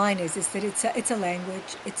bottom line is that it's a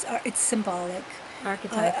language. It's symbolic,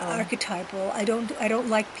 archetypal. I don't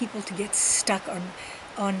like people to get stuck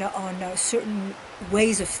on certain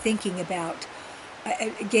ways of thinking about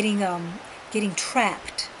getting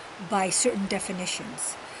trapped by certain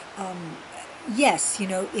definitions. Yes,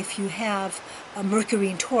 if you have a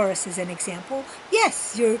Mercury in Taurus as an example,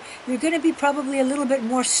 yes, you're going to be probably a little bit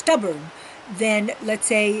more stubborn than, let's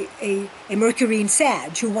say, a Mercury in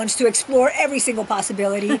Sag who wants to explore every single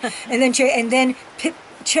possibility and then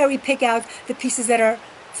cherry pick out the pieces that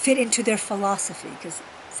fit into their philosophy, because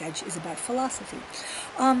Sag is about philosophy.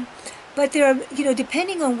 But there are,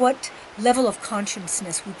 depending on what level of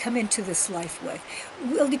consciousness we come into this life with,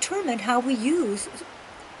 will determine how we use.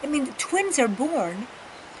 I mean, twins are born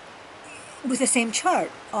with the same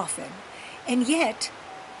chart often, and yet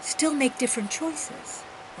still make different choices,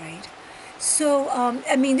 right? So,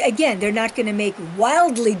 I mean, again, they're not going to make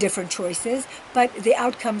wildly different choices, but the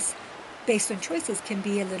outcomes based on choices can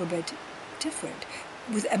be a little bit different.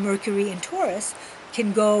 With a Mercury in Taurus,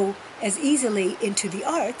 can go as easily into the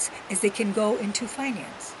arts as they can go into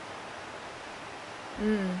finance.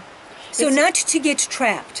 So not to get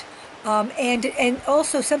trapped. And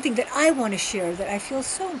also something that I want to share that I feel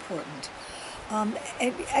so important. And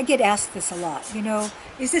I get asked this a lot,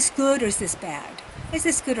 is this good or is this bad? Is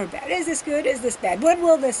this good or bad? Is this good? Is this bad? When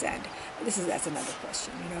will this end? That's another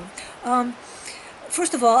question,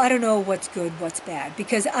 First of all, I don't know what's good, what's bad,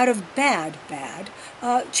 because out of bad,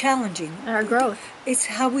 challenging. Our growth. It's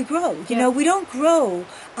how we grow. Yeah. We don't grow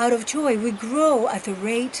out of joy. We grow at the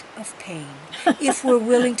rate of pain if we're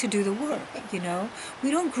willing to do the work,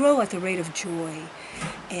 We don't grow at the rate of joy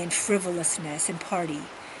and frivolousness and party.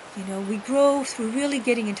 We grow through really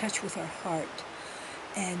getting in touch with our heart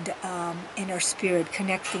and our spirit,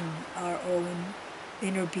 connecting our own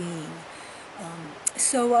inner being. And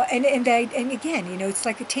again, it's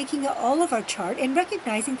like taking all of our chart and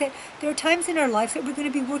recognizing that there are times in our lives that we're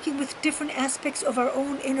going to be working with different aspects of our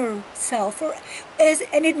own inner self,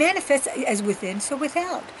 and it manifests as within, so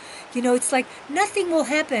without. It's like nothing will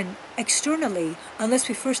happen externally unless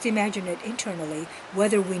we first imagine it internally,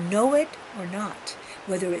 whether we know it or not,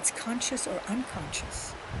 whether it's conscious or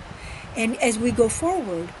unconscious. And as we go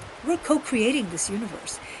forward, we're co-creating this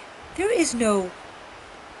universe. There is no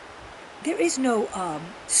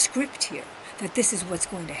script here that this is what's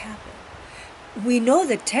going to happen. We know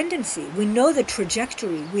the tendency, we know the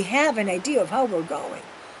trajectory, we have an idea of how we're going.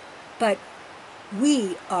 But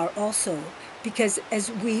we are also, because as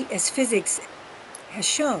physics has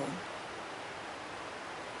shown,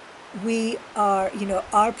 we are,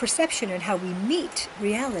 our perception and how we meet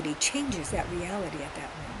reality changes that reality at that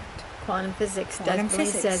moment. Quantum physics definitely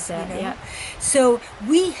says that, yeah. So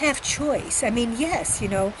we have choice. I mean, yes,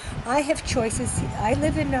 I have choices. I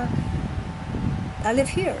live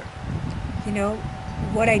here.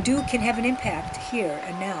 What I do can have an impact here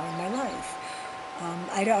and now in my life.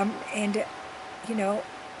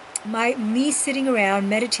 Me sitting around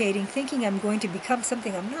meditating, thinking I'm going to become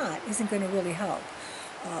something I'm not, isn't going to really help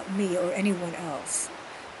me or anyone else.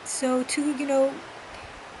 So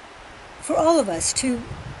for all of us to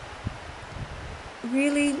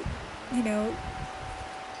really,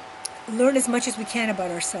 learn as much as we can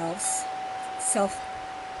about ourselves,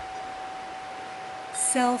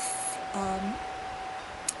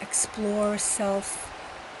 explore,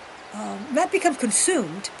 not become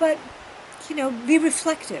consumed, but, be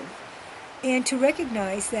reflective, and to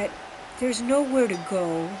recognize that there's nowhere to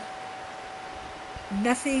go,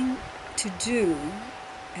 nothing to do,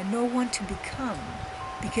 and no one to become,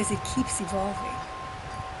 because it keeps evolving.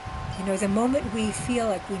 The moment we feel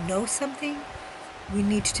like we know something, we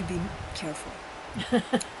need to be careful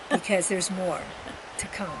because there's more to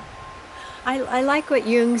come. I like what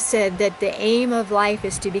Jung said, that the aim of life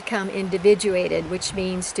is to become individuated, which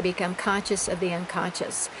means to become conscious of the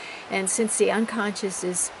unconscious. And since the unconscious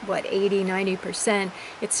is, 80-90%,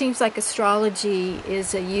 it seems like astrology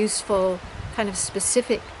is a useful kind of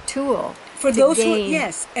specific tool for those who,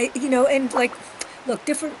 yes, and like, look,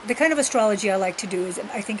 the kind of astrology I like to do is,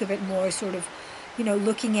 I think of it more as sort of,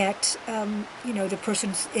 looking at, the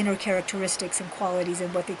person's inner characteristics and qualities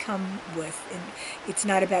and what they come with. And it's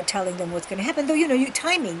not about telling them what's going to happen, though,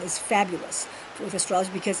 timing is fabulous with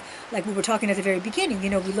astrology because, like we were talking at the very beginning, we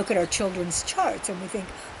look at our children's charts and we think,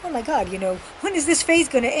 oh my God, when is this phase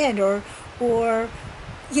going to end? Or,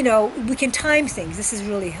 we can time things. This is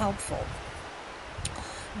really helpful.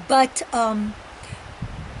 But,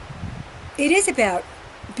 it is about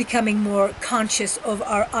becoming more conscious of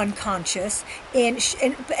our unconscious, and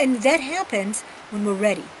that happens when we're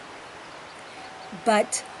ready.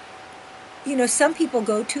 But some people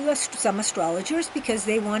go to some astrologers because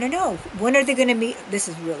they want to know, when are they going to meet? This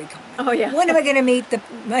is really common. Oh yeah. When am I going to meet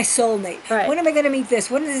my soulmate? Right. When am I going to meet this?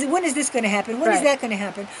 When is this going to happen? When is that going to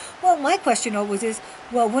happen? Well, my question always is,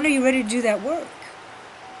 when are you ready to do that work?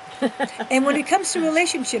 And when it comes to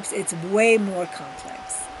relationships, it's way more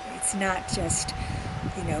complex. It's not just,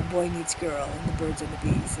 boy meets girl and the birds and the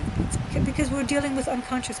bees. It's because we're dealing with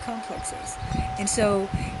unconscious complexes. And so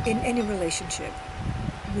in any relationship,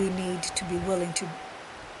 we need to be willing to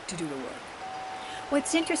do the work.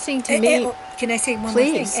 What's interesting to me... Can I say one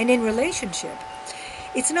Please. more thing? And in relationship,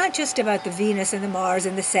 it's not just about the Venus and the Mars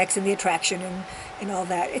and the sex and the attraction and all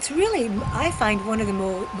that. It's really, I find, one of the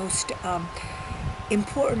most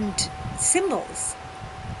important symbols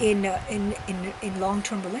in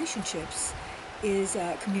long-term relationships is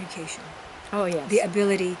communication. Oh, yes. The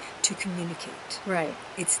ability to communicate. Right.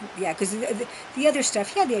 It's, yeah, because the other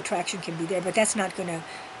stuff, yeah, the attraction can be there, but that's not gonna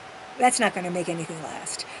make anything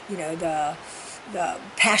last. You know, the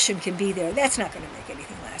passion can be there. That's not gonna make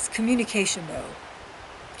anything last. Communication, though,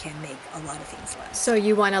 can make a lot of things last. So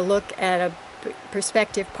you want to look at a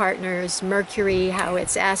prospective partner's Mercury, how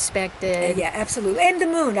it's aspected. Yeah, absolutely. And the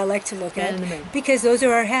moon, I like to look at, And the moon. because those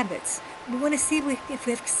are our habits. We want to see if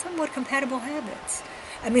we have somewhat compatible habits.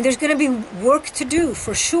 I mean, there's going to be work to do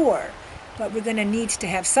for sure, but we're going to need to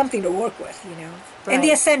have something to work with, you know. And the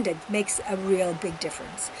Right. ascendant makes a real big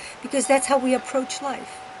difference, because that's how we approach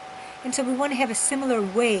life. And so we want to have a similar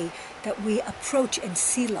way that we approach and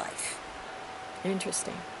see life.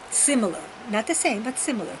 Interesting. Similar, not the same, but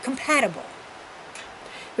similar, compatible.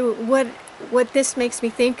 What this makes me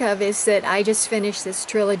think of is that I just finished this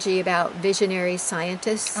trilogy about visionary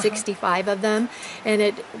scientists, 65 of them, and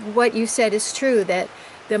what you said is true, that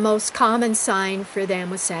the most common sign for them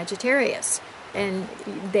was Sagittarius. And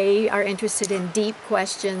they are interested in deep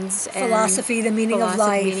questions and Philosophy, the meaning of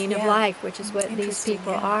life. meaning of Yeah. life, which is what these Interesting,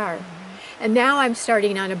 people yeah. are. And now I'm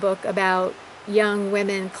starting on a book about young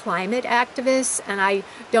women climate activists, and I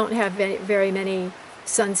don't have very many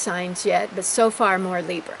sun signs yet, but so far more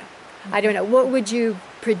Libra. I don't know. What would you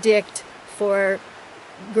predict for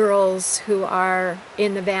girls who are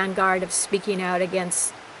in the vanguard of speaking out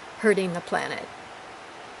against hurting the planet?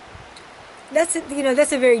 That's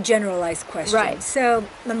a very generalized question. Right. So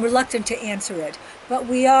I'm reluctant to answer it. But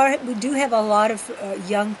we do have a lot of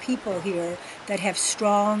young people here that have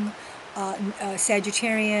strong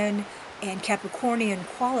Sagittarian and Capricornian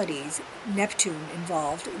qualities. Neptune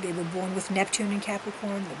involved. They were born with Neptune in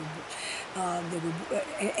Capricorn.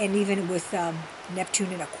 And even with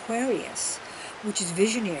Neptune in Aquarius, which is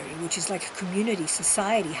visionary, which is like a community,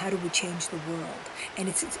 society. How do we change the world? And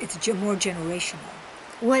it's more generational.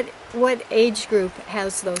 What age group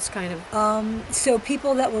has those kind of? So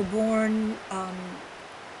people that were born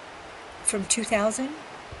from 2000,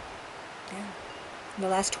 yeah, in the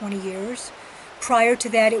last 20 years. Prior to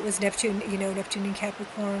that, it was Neptune. Neptune in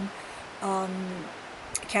Capricorn,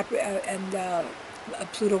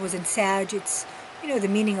 Pluto was in Sag. It's the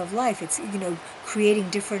meaning of life. It's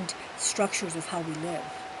creating different structures of how we live.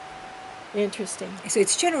 Interesting. So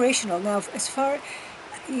it's generational. Now, as far,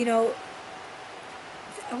 I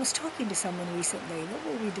was talking to someone recently. What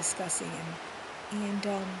were we discussing? And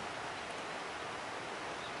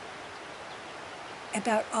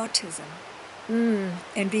about autism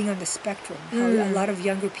and being on the spectrum. How a lot of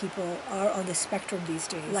younger people are on the spectrum these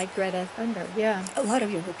days. Like Greta Thunberg, yeah. A lot of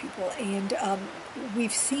younger people, and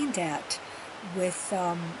we've seen that with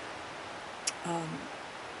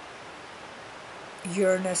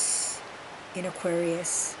Uranus in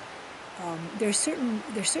Aquarius. There's certain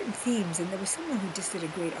themes, and there was someone who just did a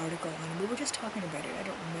great article on it. We were just talking about it. I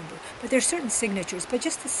don't remember, but there's certain signatures. But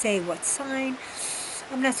just to say what sign,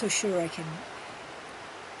 I'm not so sure I can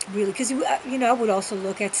really, because I would also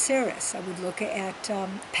look at Ceres. I would look at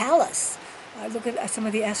Pallas. I look at some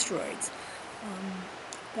of the asteroids,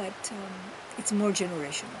 but it's more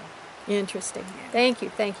generational. Interesting. Yeah. Thank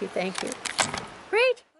you.